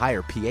of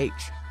higher pH.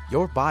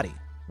 Your body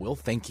will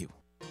thank you.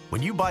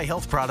 When you buy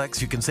health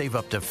products, you can save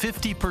up to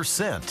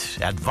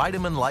 50% at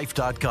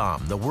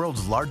vitaminlife.com, the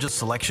world's largest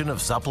selection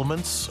of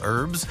supplements,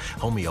 herbs,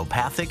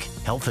 homeopathic,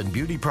 health and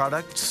beauty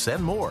products,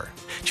 and more.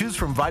 Choose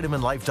from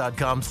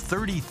vitaminlife.com's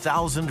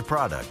 30,000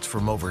 products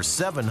from over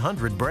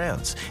 700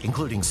 brands,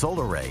 including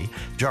Solaray,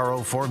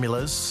 Jarrow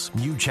Formulas,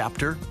 New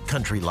Chapter,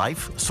 Country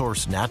Life,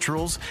 Source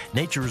Naturals,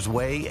 Nature's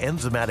Way,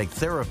 Enzymatic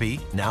Therapy,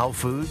 Now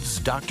Foods,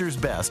 Doctor's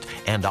Best,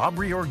 and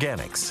Aubrey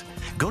Organics.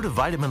 Go to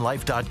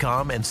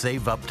vitaminlife.com and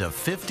save up to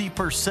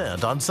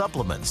 50% on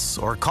supplements,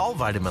 or call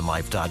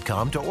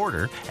vitaminlife.com to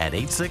order at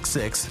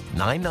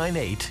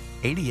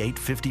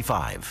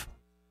 866-998-8855.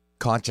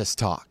 Conscious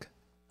Talk.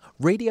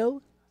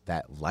 Radio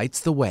that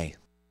lights the way.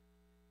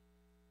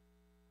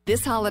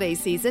 This holiday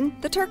season,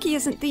 the turkey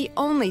isn't the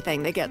only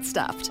thing that gets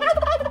stuffed.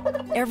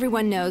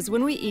 Everyone knows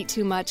when we eat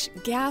too much,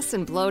 gas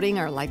and bloating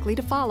are likely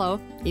to follow.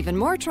 Even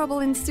more trouble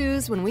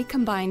ensues when we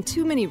combine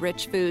too many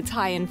rich foods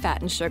high in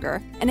fat and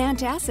sugar. An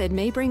antacid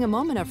may bring a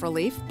moment of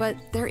relief, but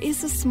there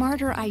is a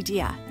smarter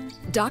idea.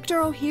 Dr.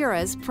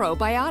 Ohhira's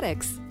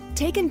Probiotics.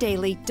 Taken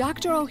daily,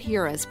 Dr.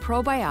 Ohhira's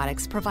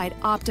probiotics provide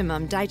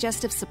optimum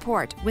digestive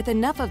support with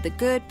enough of the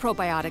good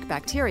probiotic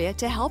bacteria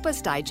to help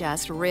us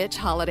digest rich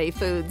holiday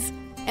foods.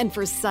 And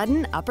for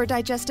sudden upper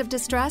digestive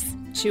distress,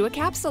 chew a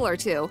capsule or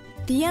two.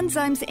 The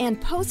enzymes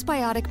and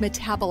postbiotic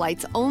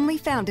metabolites only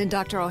found in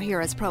Dr.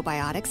 Ohhira's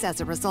probiotics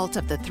as a result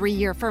of the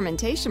 3-year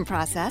fermentation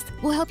process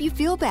will help you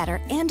feel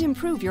better and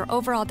improve your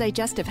overall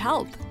digestive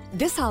health.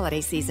 This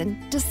holiday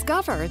season,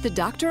 discover the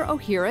Dr.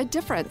 Ohhira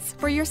difference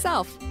for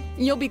yourself.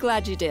 You'll be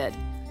glad you did.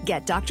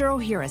 Get Dr.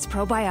 Ohhira's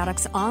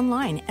probiotics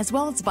online, as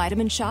well as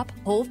Vitamin Shop,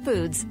 Whole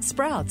Foods,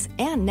 Sprouts,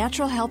 and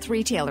natural health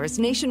retailers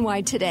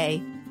nationwide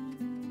today.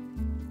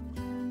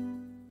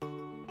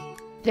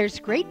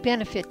 There's great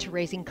benefit to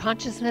raising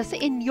consciousness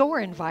in your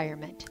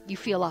environment. You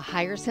feel a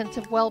higher sense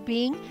of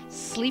well-being,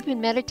 sleep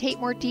and meditate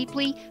more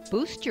deeply,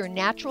 boost your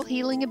natural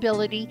healing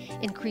ability,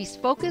 increase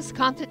focus,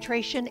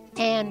 concentration,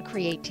 and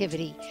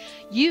creativity.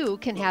 You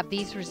can have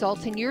these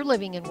results in your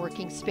living and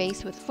working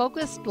space with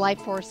focused Life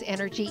Force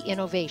Energy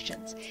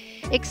innovations.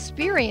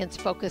 Experience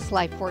focused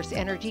Life Force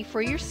Energy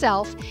for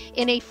yourself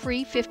in a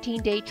free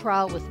 15-day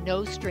trial with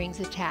no strings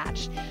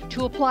attached.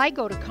 To apply,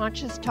 go to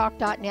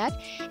conscioustalk.net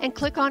and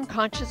click on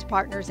Conscious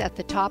Partners at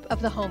the top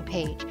of the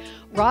homepage.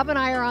 Rob and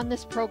I are on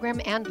this program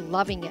and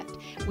loving it.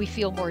 We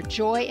feel more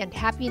joy and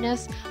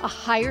happiness, a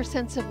higher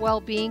sense of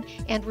well-being,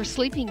 and we're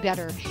sleeping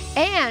better.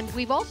 And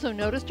we've also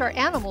noticed our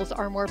animals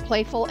are more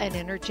playful and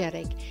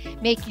energetic.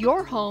 Make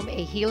your home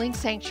a healing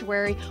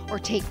sanctuary, or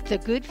take the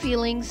good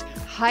feelings,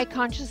 high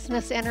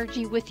consciousness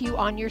energy with you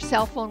on your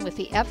cell phone with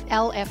the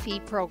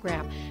FLFE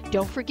program.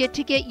 Don't forget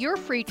to get your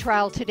free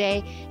trial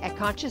today at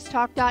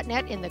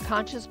conscioustalk.net in the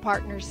Conscious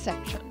Partners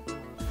section.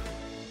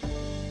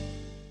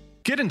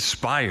 Get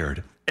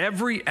inspired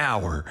every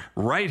hour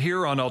right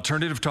here on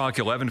Alternative Talk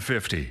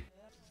 1150.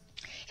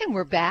 And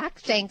we're back.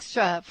 Thanks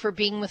for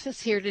being with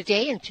us here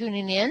today and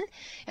tuning in.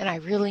 And I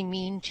really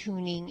mean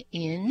tuning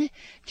in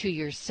to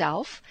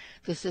yourself.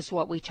 This is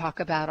what we talk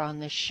about on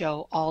this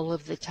show all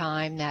of the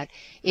time, that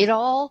it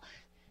all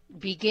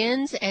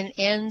begins and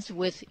ends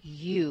with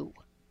you,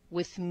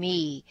 with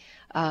me,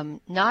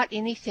 not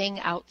anything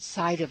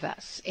outside of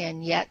us.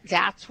 And yet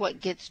that's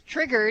what gets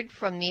triggered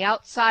from the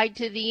outside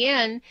to the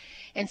in.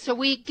 And so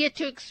we get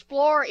to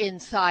explore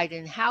inside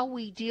and how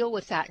we deal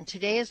with that. And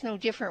today is no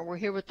different. We're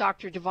here with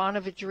Dr.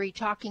 DiVanna VaDree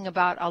talking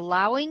about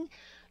allowing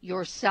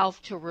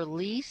yourself to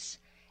release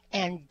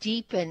and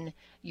deepen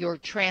your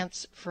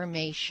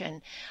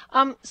transformation.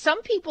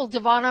 Some people,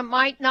 DiVanna,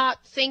 might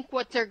not think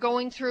what they're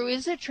going through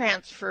is a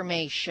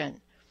transformation.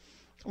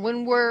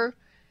 When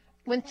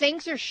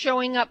things are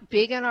showing up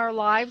big in our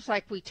lives,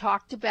 like we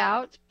talked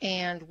about,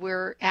 and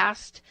we're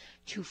asked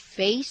to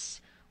face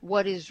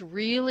what is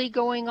really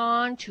going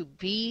on, to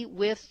be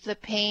with the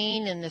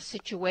pain and the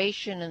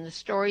situation and the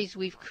stories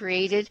we've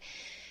created,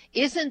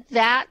 isn't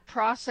that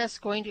process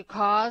going to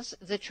cause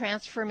the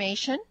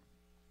transformation?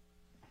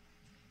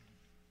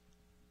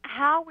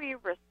 How we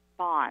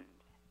respond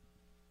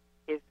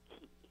is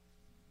key.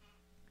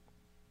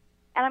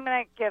 And I'm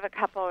going to give a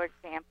couple of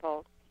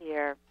examples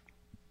here.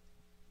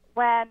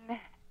 When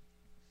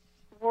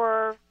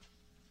we're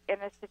in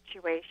a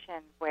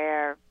situation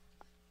where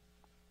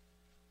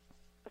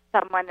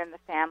someone in the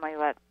family,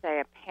 let's say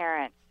a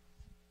parent,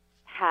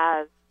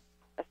 has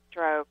a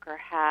stroke or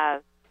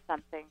has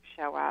something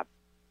show up.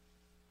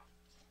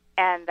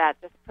 And that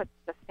just puts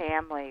the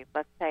family,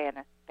 let's say, in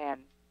a spin.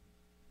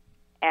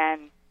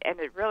 And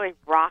it really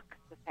rocks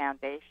the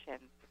foundation,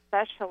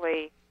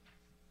 especially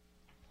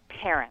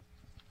parents.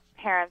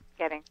 Parents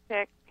getting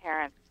sick,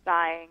 parents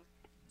dying.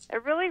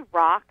 It really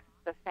rocks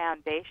the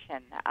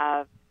foundation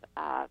of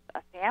a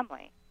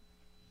family.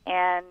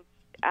 And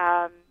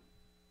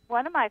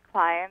one of my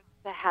clients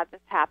had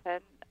this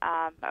happen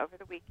over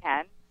the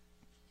weekend.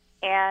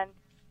 And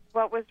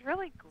what was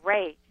really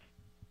great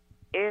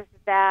is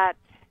that,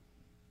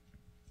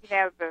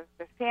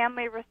 the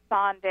family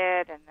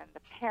responded, and then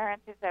the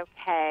parent is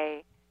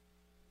okay.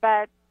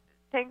 But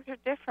things are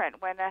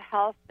different. When a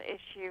health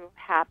issue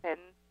happens,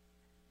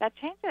 that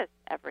changes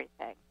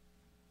everything.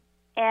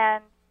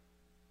 And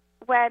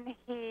when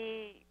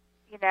he,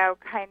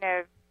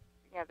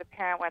 the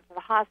parent went to the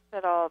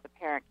hospital, the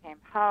parent came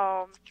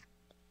home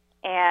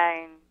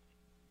and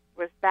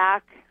was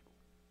back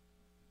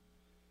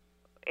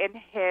in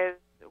his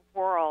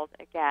world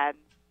again,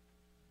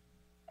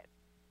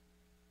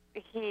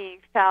 he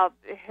felt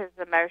his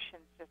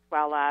emotions just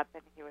well up,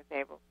 and he was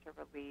able to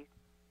release,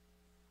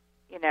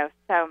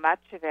 so much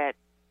of it,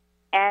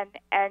 and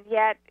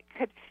yet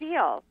could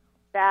feel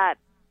that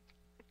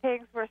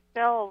things were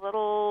still a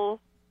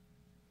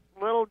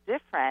little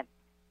different,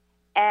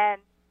 and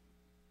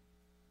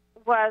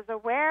was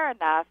aware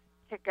enough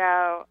to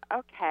go,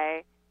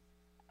 okay,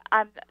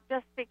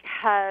 just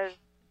because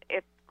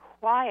it's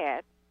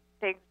quiet,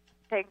 things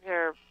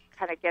are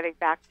kind of getting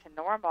back to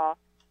normal,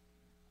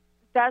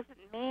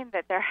 doesn't mean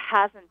that there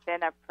hasn't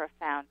been a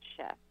profound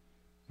shift.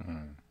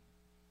 Mm.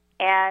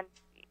 And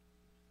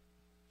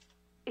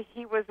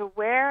he was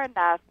aware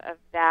enough of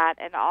that,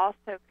 and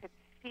also could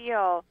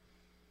feel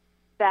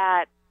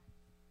that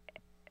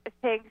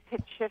things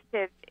had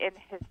shifted in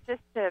his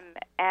system.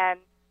 And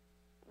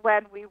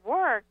when we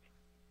worked,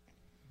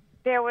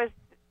 there was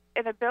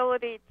an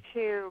ability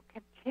to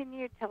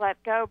continue to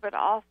let go, but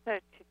also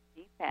to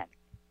deepen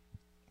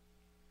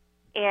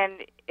in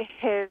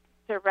his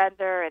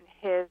surrender and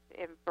his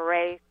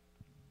embrace.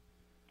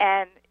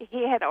 And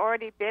he had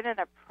already been in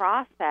a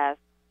process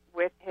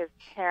with his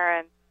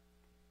parents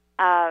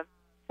of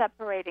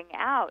separating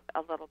out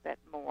a little bit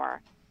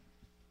more.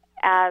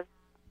 As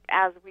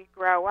we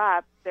grow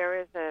up, there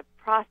is a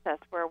process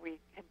where we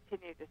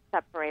continue to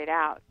separate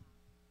out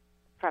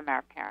from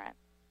our parents.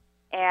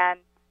 And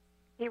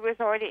he was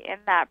already in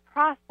that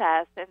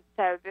process, and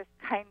so this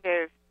kind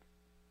of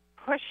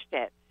pushed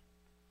it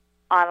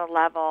on a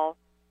level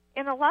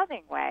in a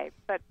loving way,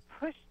 but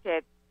pushed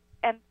it.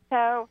 And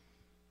so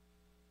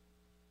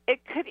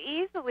it could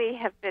easily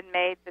have been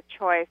made the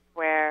choice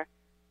where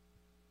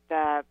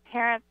the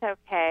parent's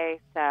okay,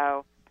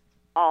 so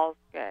all's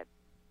good.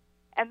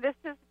 And this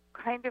is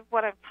kind of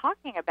what I'm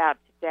talking about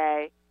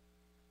today,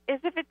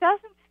 is if it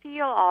doesn't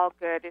feel all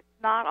good, it's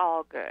not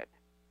all good.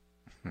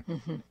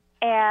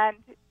 And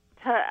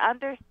to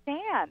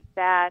understand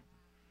that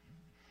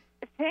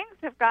things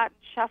have gotten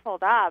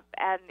shuffled up,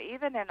 and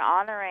even in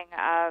honoring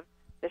of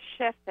the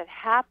shift that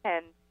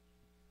happened,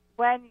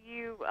 when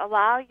you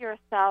allow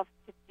yourself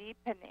to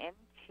deepen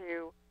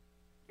into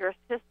your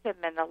system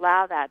and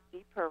allow that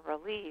deeper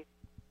release,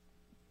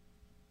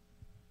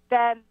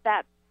 then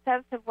that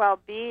sense of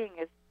well-being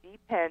is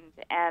deepened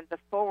and the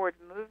forward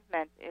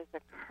movement is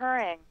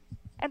occurring,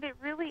 and it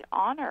really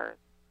honors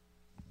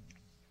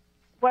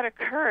what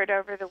occurred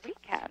over the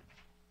weekend.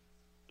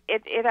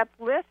 It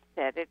uplifts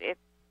it. It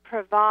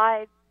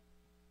provides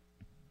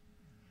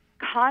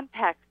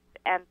context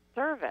and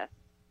service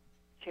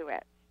to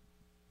it.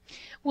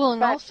 Well,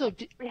 and but also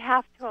we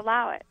have to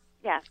allow it.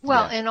 Yes.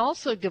 Well, and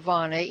also,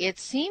 DiVanna, it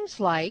seems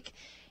like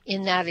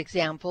in that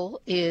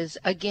example is,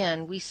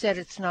 again, we said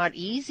it's not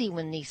easy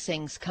when these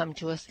things come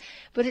to us,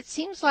 but it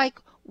seems like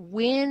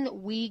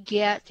when we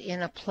get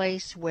in a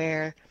place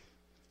where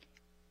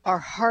our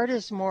heart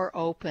is more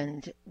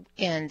opened,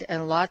 and a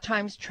lot of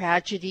times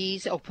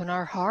tragedies open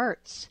our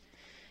hearts.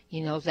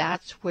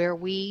 That's where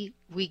we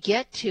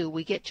get to.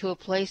 We get to a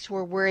place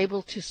where we're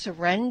able to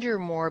surrender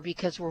more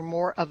because we're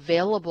more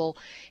available,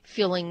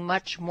 feeling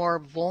much more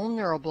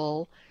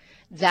vulnerable.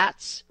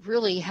 That's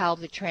really how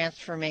the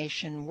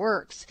transformation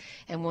works.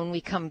 And when we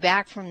come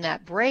back from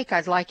that break,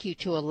 I'd like you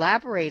to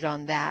elaborate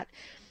on that,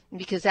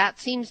 because that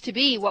seems to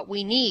be what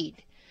we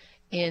need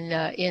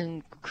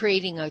in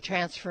creating a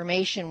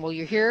transformation. Well,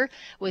 you're here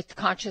with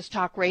Conscious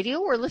Talk Radio.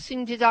 We're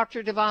listening to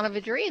Dr. DiVanna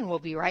VaDree, and we'll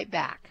be right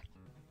back.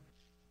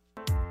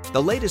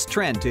 The latest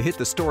trend to hit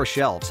the store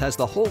shelves has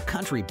the whole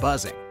country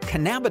buzzing.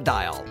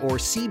 Cannabidiol, or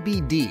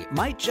CBD,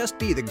 might just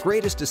be the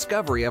greatest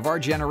discovery of our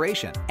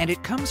generation, and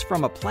it comes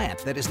from a plant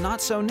that is not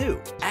so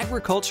new,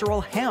 agricultural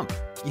hemp.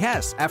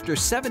 Yes, after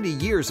 70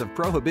 years of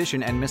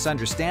prohibition and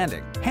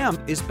misunderstanding,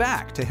 hemp is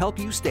back to help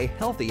you stay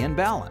healthy and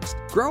balanced.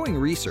 Growing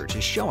research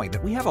is showing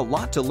that we have a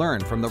lot to learn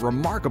from the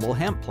remarkable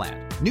hemp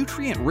plant.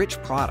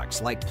 Nutrient-rich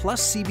products like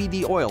Plus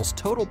CBD Oil's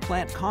Total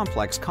Plant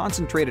Complex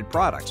concentrated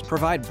products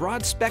provide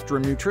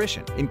broad-spectrum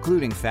nutrition,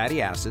 including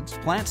fatty acids,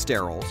 plant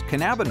sterols,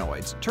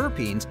 cannabinoids,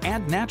 terpenes,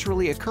 and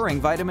naturally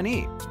occurring vitamin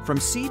E. From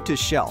seed to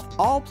shelf,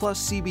 all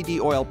Plus CBD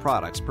oil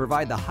products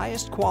provide the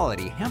highest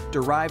quality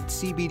hemp-derived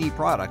CBD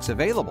products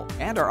available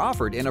and are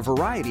offered in a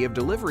variety of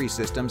delivery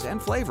systems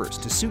and flavors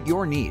to suit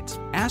your needs.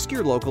 Ask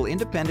your local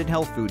independent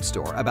health food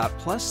store about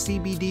Plus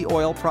CBD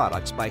oil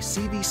products by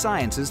CV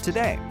Sciences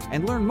today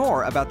and learn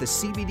more about the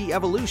CBD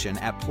evolution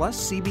at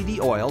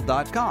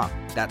pluscbdoil.com.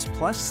 That's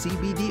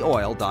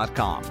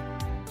pluscbdoil.com.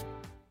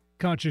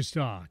 Conscious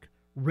Talk,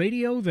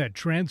 radio that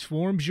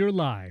transforms your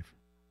life.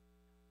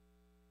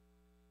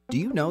 Do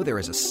you know there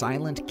is a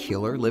silent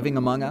killer living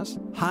among us?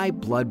 High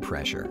blood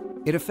pressure.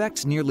 It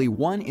affects nearly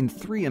 1 in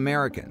 3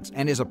 Americans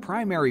and is a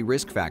primary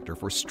risk factor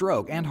for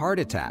stroke and heart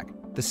attack.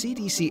 The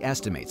CDC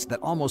estimates that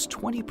almost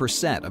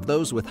 20% of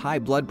those with high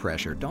blood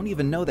pressure don't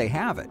even know they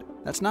have it.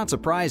 That's not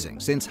surprising,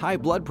 since high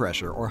blood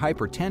pressure or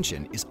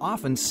hypertension is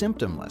often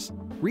symptomless.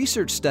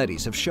 Research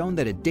studies have shown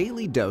that a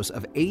daily dose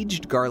of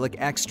aged garlic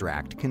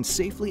extract can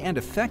safely and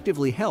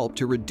effectively help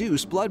to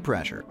reduce blood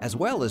pressure, as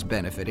well as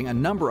benefiting a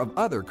number of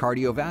other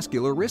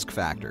cardiovascular risk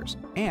factors.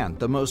 And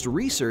the most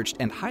researched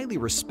and highly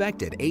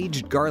respected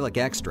aged garlic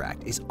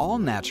extract is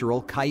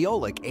all-natural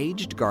Kyolic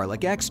aged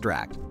garlic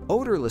extract.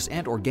 Odorless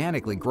and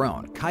organically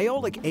grown,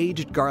 Kyolic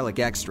aged garlic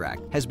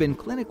extract has been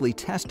clinically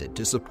tested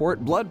to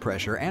support blood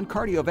pressure and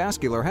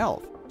cardiovascular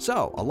health.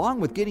 So,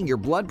 along with getting your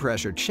blood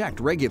pressure checked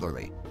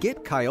regularly,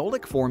 get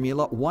Kyolic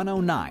Formula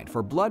 109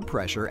 for blood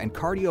pressure and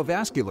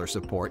cardiovascular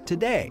support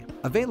today.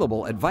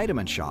 Available at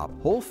Vitamin Shop,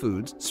 Whole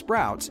Foods,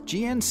 Sprouts,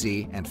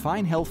 GNC, and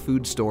fine health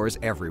food stores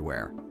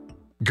everywhere.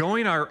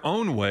 Going our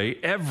own way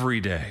every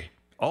day.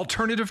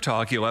 Alternative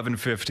Talk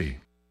 1150.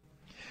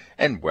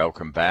 And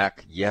welcome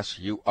back. Yes,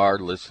 you are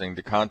listening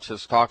to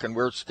Conscious Talk, and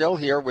we're still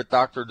here with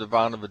Dr.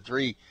 DiVanna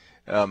VaDree.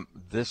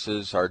 This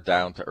is our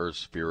down-to-earth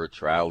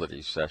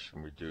spirituality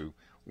session we do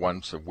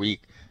once a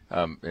week.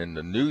 In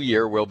the new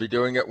year, we'll be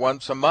doing it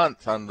once a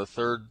month on the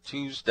third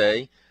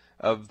Tuesday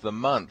of the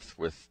month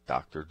with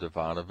Dr.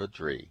 DiVanna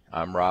VaDree.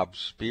 I'm Rob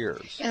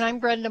Spears. And I'm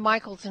Brenda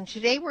Michaels, and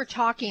today we're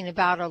talking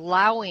about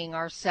allowing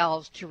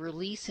ourselves to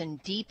release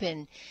and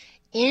deepen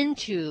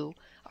into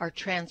our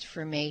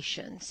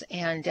transformations.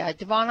 And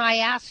DiVanna, I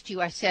asked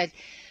you, I said,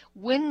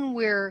 when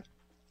we're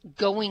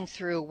going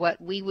through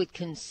what we would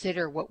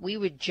consider, what we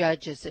would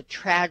judge as a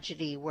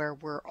tragedy, where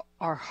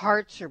our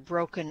hearts are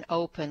broken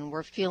open,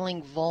 we're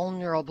feeling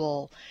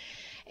vulnerable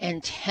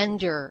and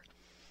tender,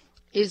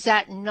 is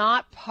that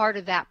not part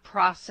of that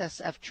process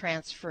of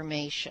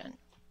transformation?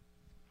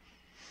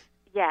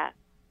 Yes.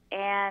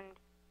 And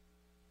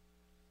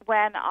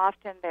when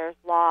often there's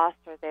loss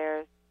or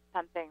there's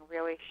something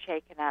really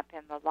shaken up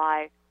in the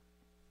life,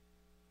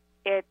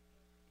 it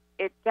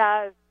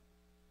does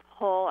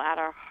pull at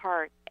our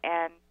heart.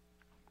 And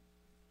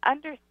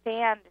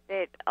understand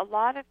that a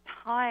lot of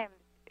times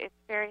it's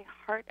very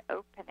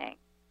heart-opening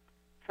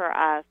for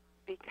us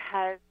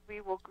because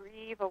we will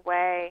grieve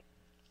away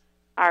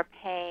our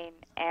pain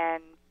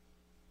and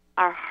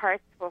our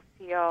hearts will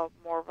feel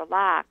more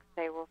relaxed.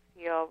 They will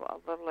feel a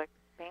little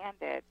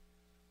expanded.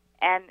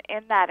 And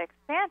in that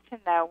expansion,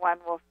 though, one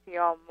will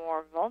feel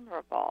more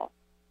vulnerable.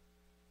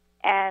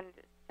 And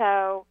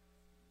so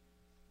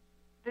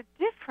the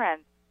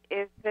difference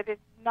is that it's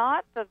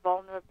not the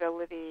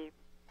vulnerability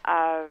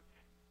of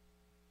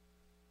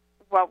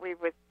what we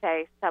would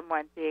say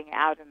someone being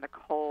out in the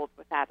cold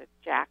without a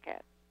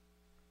jacket.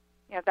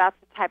 You know, that's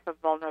the type of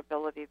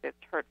vulnerability that's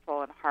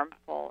hurtful and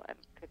harmful and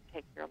could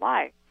take your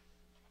life.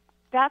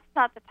 That's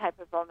not the type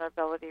of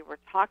vulnerability we're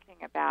talking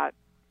about.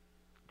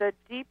 The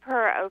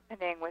deeper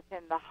opening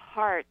within the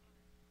heart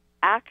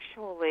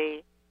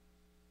actually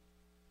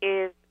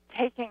is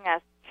taking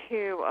us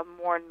to a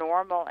more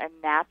normal and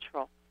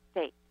natural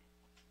state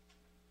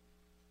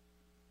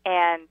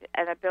and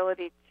an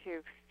ability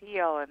to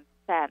feel and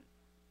sense.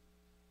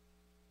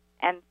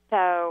 And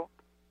so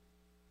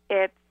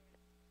it's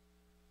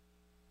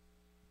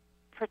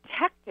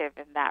protective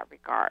in that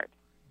regard.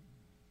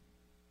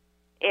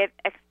 It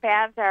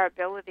expands our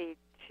ability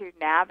to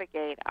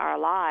navigate our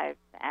lives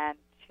and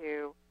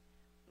to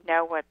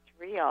know what's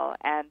real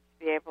and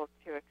to be able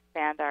to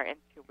expand our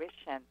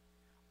intuition.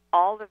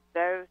 All of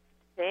those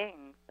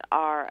things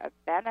are a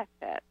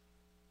benefit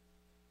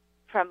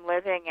from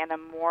living in a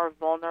more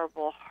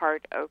vulnerable,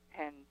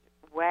 heart-opened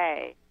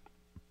way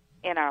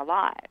in our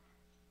lives.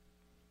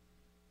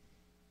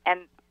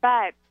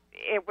 But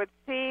it would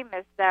seem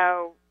as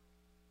though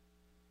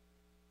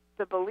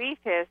the belief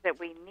is that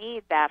we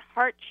need that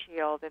heart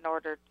shield in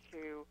order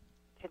to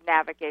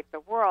navigate the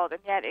world, and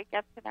yet it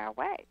gets in our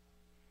way.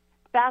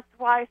 That's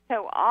why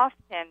so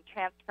often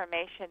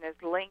transformation is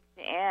linked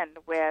in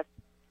with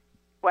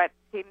what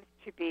seems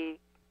to be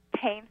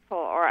painful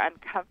or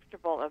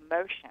uncomfortable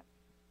emotions,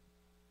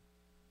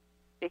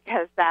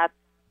 because that's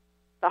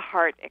the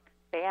heart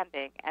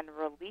expanding and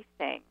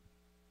releasing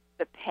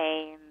the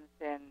pains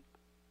and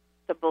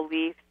the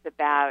beliefs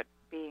about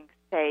being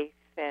safe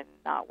and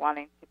not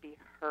wanting to be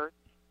hurt.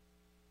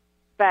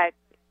 But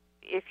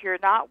if you're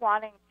not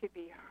wanting to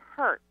be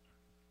hurt,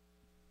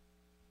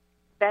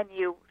 then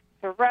you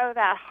throw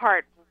that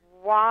heart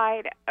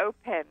wide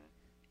open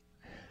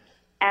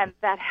And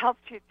that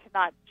helps you to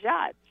not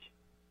judge.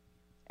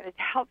 And it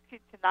helps you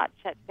to not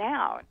shut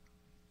down.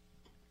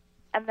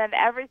 And then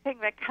everything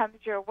that comes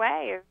your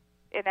way is,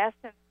 in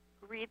essence,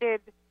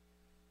 greeted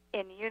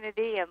in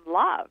unity and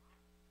love.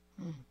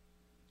 Mm.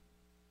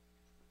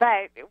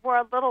 But we're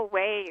a little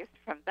ways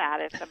from that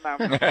at the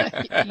moment.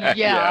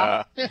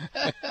 Yeah.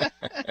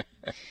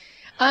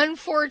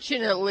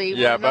 Unfortunately,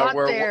 we're not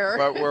there.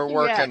 But we're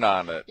working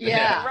on it.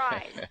 Yeah.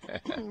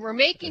 Right. We're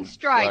making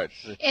strides.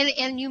 Right.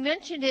 And you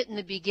mentioned it in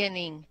the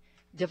beginning,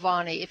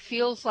 DiVanna. It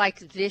feels like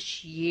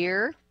this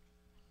year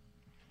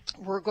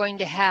we're going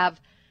to have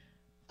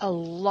a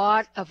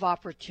lot of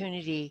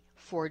opportunity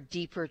for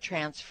deeper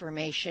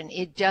transformation.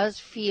 It does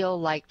feel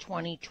like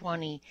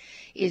 2020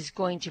 is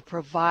going to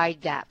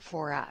provide that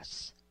for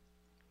us.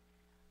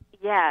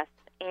 Yes,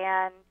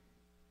 and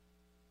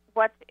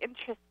what's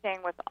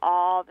interesting with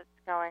all that's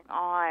going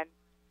on,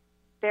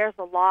 there's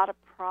a lot of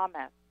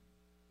promise.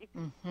 You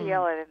can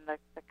feel it in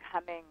the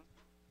coming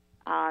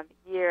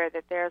year,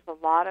 that there's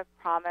a lot of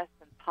promise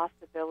and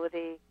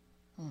possibility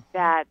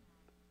that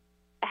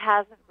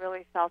hasn't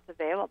really felt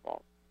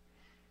available.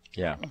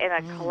 Yeah. In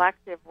a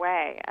collective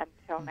way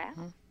until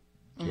now.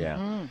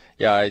 Yeah.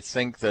 Yeah, I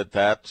think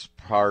that's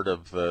part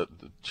of the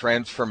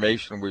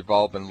transformation we've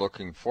all been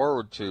looking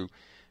forward to,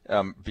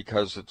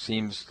 because it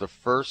seems the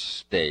first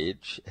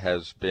stage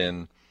has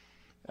been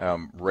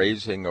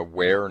raising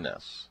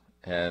awareness,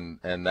 and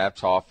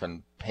that's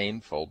often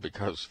painful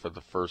because for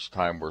the first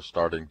time we're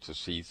starting to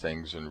see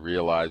things and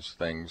realize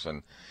things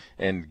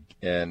and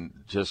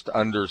just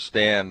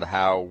understand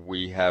how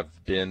we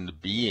have been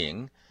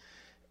being.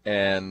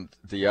 And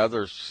the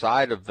other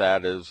side of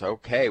that is,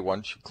 okay,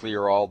 once you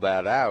clear all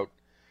that out,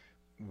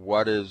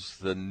 what is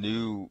the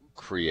new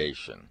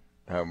creation?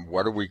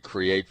 What do we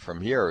create from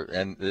here?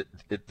 And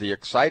the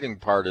exciting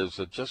part is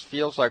it just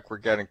feels like we're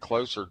getting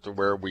closer to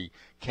where we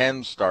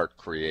can start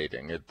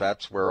creating.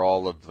 That's where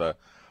all of the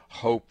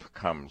hope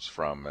comes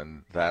from,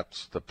 and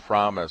that's the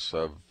promise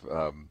of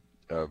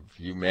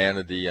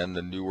humanity and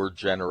the newer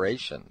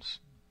generations.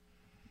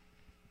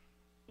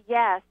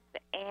 Yes,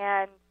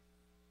 and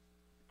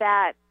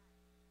that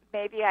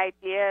maybe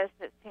ideas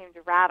that seemed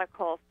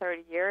radical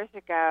 30 years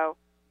ago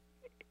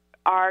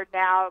are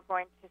now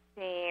going to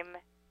seem,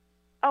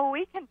 oh,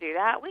 we can do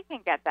that. We can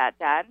get that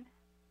done.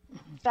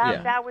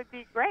 That would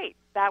be great.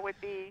 That would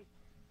be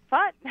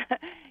fun.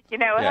 You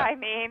know what I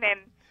mean?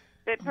 And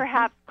that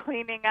perhaps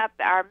cleaning up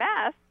our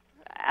mess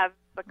as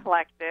the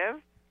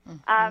collective,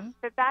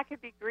 that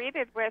could be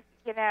greeted with,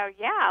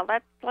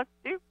 let's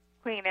do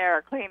clean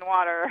air, clean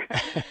water.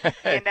 Let's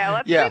clean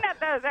up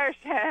those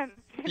oceans.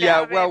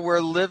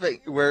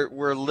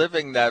 We're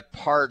living that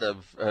part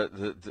of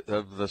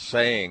the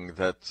saying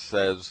that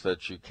says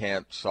that you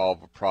can't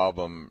solve a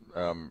problem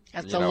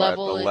at the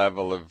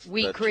level of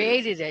we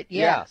created it.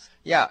 Yes.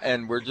 Yeah,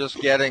 and we're just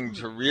getting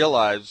to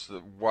realize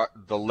what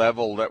the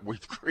level that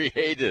we've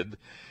created,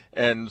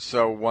 and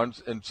so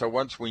once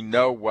we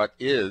know what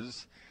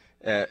is,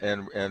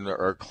 and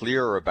are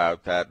clear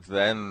about that,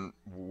 then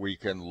we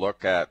can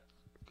look at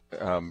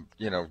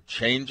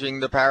changing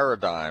the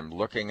paradigm,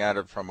 looking at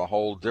it from a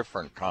whole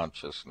different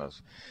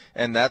consciousness.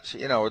 And that's,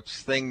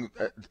 it's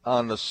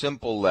on the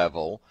simple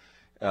level.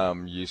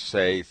 You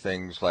say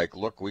things like,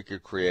 look, we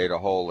could create a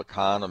whole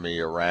economy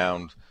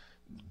around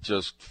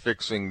just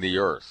fixing the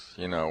earth,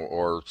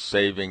 or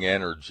saving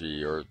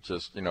energy, or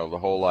just, the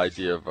whole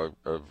idea of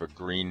a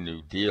Green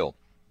New Deal.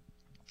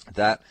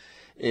 That,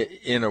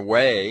 in a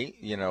way,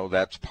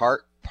 that's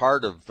part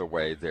of the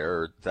way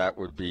there. That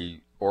would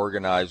be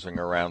organizing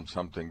around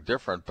something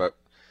different, but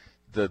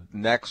the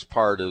next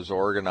part is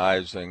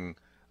organizing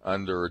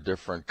under a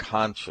different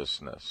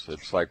consciousness.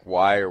 It's like,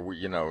 why are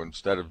we,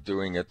 instead of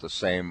doing it the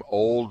same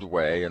old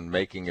way and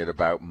making it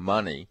about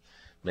money,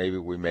 maybe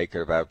we make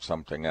it about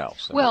something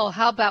else. Well,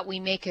 how about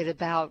we make it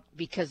about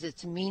because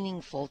it's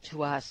meaningful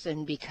to us,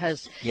 and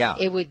because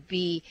it would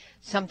be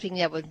something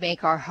that would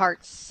make our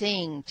hearts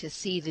sing to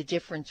see the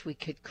difference we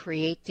could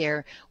create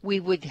there.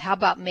 How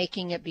about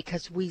making it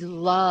because we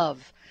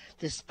love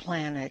this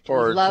planet, we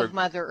love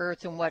Mother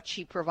Earth and what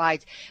she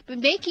provides, but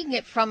making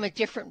it from a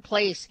different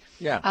place.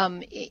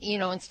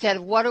 Instead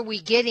of what are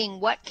we getting,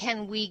 what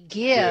can we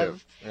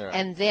give?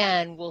 And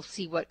then we'll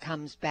see what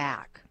comes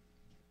back.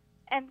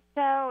 And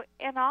so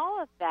in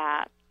all of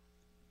that,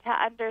 to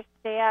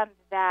understand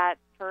that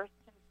first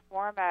and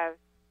foremost,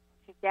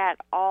 to get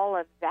all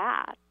of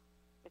that,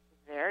 which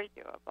is very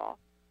doable,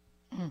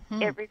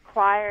 it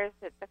requires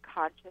that the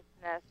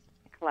consciousness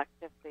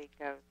collectively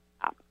goes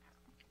up.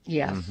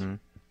 Yes.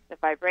 The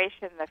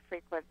vibration, the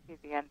frequency,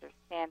 the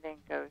understanding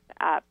goes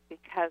up,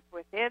 because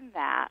within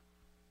that,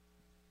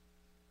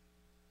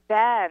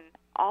 then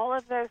all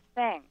of those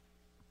things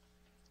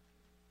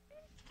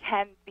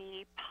can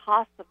be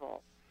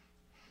possible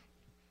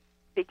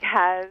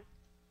because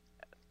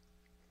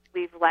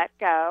we've let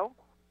go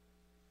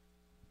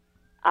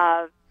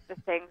of the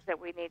things that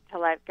we need to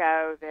let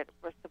go, that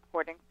we're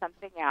supporting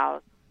something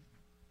else,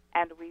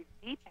 and we've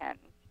deepened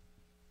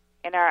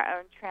in our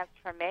own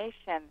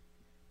transformation,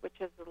 which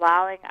is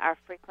allowing our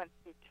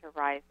frequency to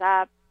rise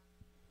up,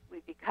 we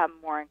become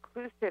more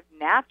inclusive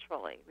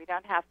naturally. We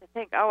don't have to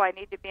think, oh, I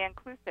need to be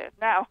inclusive.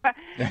 No,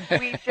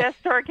 we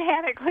just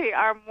organically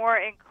are more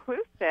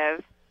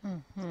inclusive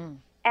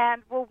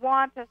and will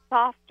want a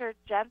softer,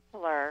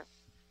 gentler,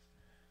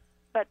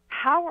 but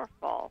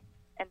powerful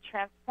and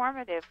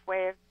transformative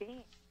way of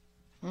being.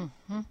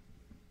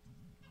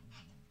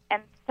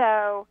 And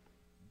so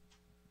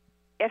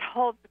it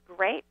holds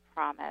great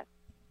promise.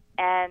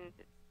 And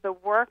the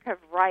work of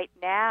right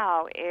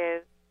now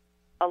is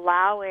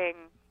allowing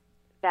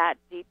that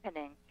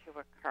deepening to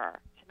occur,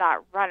 to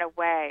not run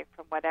away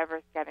from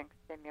whatever's getting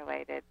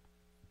stimulated,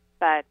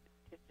 but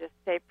to just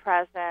stay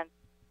present,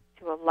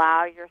 to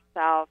allow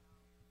yourself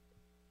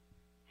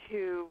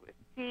to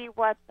see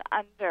what's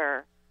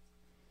under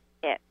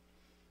it,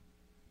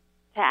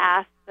 to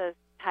ask those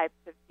types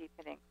of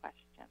deepening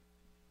questions.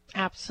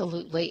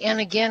 Absolutely.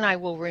 And again, I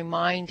will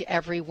remind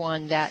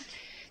everyone that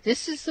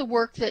this is the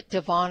work that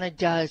DiVanna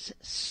does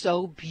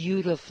so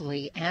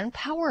beautifully and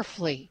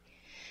powerfully.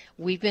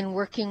 We've been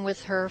working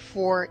with her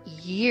for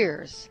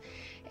years,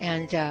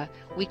 and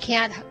we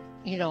can't,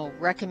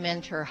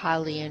 recommend her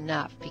highly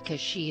enough,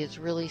 because she is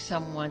really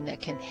someone that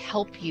can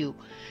help you.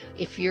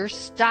 If you're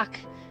stuck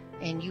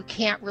and you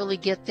can't really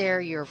get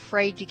there, you're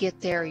afraid to get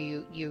there,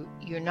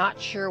 you're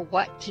not sure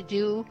what to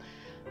do,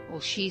 well,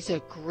 she's a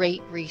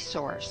great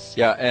resource.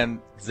 Yeah, and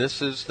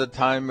this is the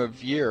time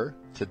of year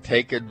to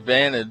take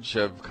advantage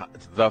of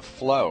the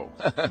flow,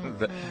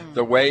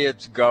 the way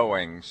it's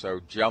going. So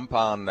jump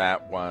on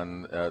that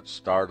one,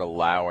 start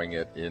allowing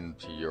it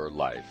into your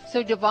life.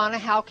 So DiVanna,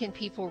 how can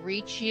people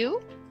reach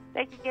you?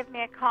 They can give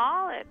me a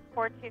call at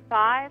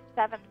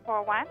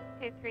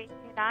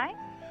 425-741-2329.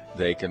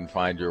 They can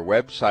find your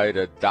website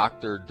at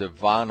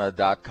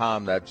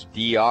drdivanna.com. That's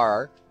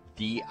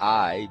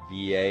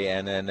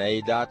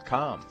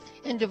DRDIVANNA.com.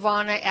 And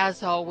DiVanna,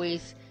 as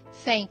always,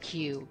 thank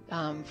you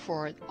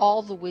for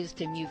all the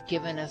wisdom you've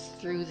given us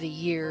through the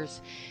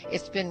years.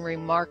 It's been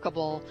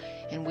remarkable,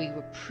 and we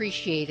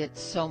appreciate it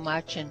so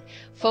much. And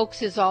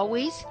folks, as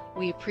always,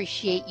 we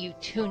appreciate you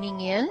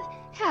tuning in.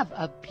 Have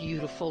a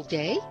beautiful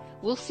day.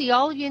 We'll see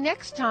all of you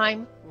next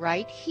time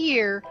right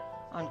here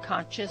on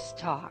Conscious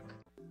Talk.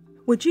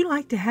 Would you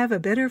like to have a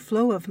better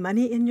flow of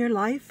money in your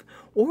life?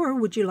 Or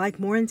would you like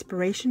more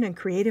inspiration and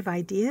creative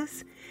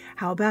ideas?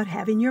 How about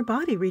having your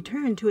body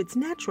return to its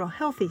natural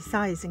healthy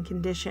size and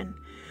condition?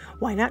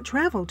 Why not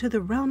travel to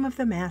the realm of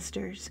the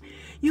masters?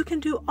 You can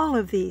do all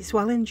of these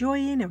while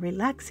enjoying a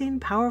relaxing,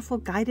 powerful,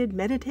 guided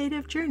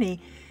meditative journey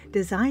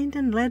designed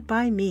and led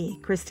by me,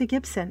 Krista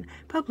Gibson,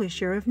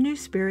 publisher of New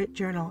Spirit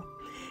Journal.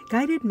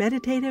 Guided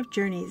meditative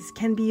journeys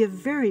can be a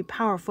very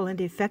powerful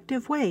and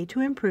effective way to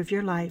improve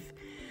your life.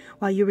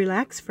 While you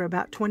relax for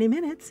about 20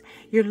 minutes,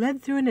 you're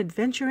led through an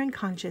adventure in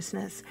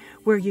consciousness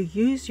where you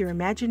use your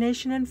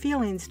imagination and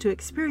feelings to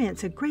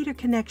experience a greater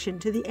connection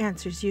to the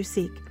answers you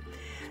seek.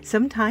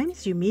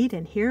 Sometimes you meet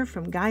and hear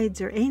from guides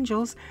or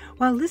angels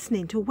while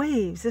listening to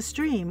waves, a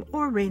stream,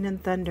 or rain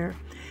and thunder.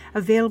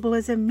 Available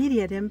as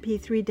immediate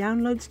MP3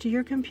 downloads to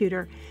your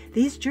computer,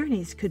 these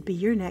journeys could be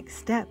your next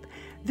step.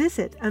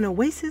 Visit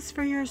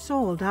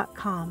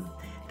anoasisforyoursoul.com.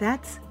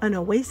 That's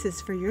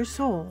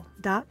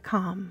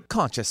anoasisforyoursoul.com.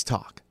 Conscious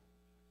Talk.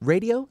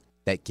 Radio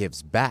that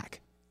gives back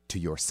to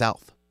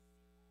yourself.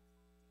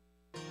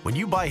 When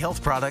you buy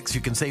health products,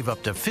 you can save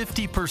up to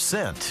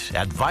 50%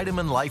 at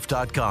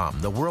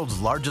vitaminlife.com, the world's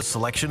largest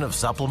selection of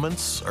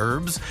supplements,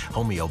 herbs,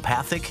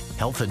 homeopathic,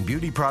 health and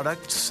beauty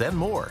products, and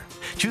more.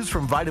 Choose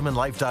from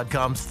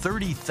vitaminlife.com's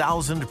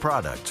 30,000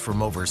 products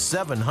from over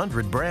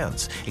 700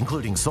 brands,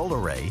 including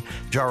Solaray,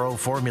 Jarrow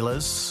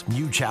Formulas,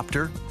 New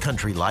Chapter,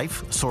 Country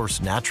Life,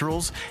 Source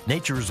Naturals,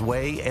 Nature's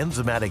Way,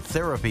 Enzymatic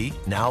Therapy,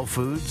 Now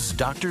Foods,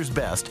 Doctor's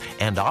Best,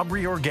 and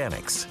Aubrey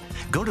Organics.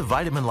 Go to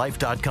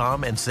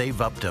vitaminlife.com and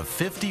save up to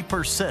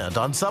 50%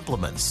 on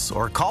supplements,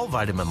 or call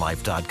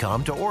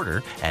vitaminlife.com to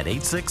order at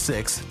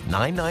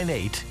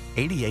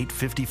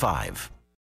 866-998-8855.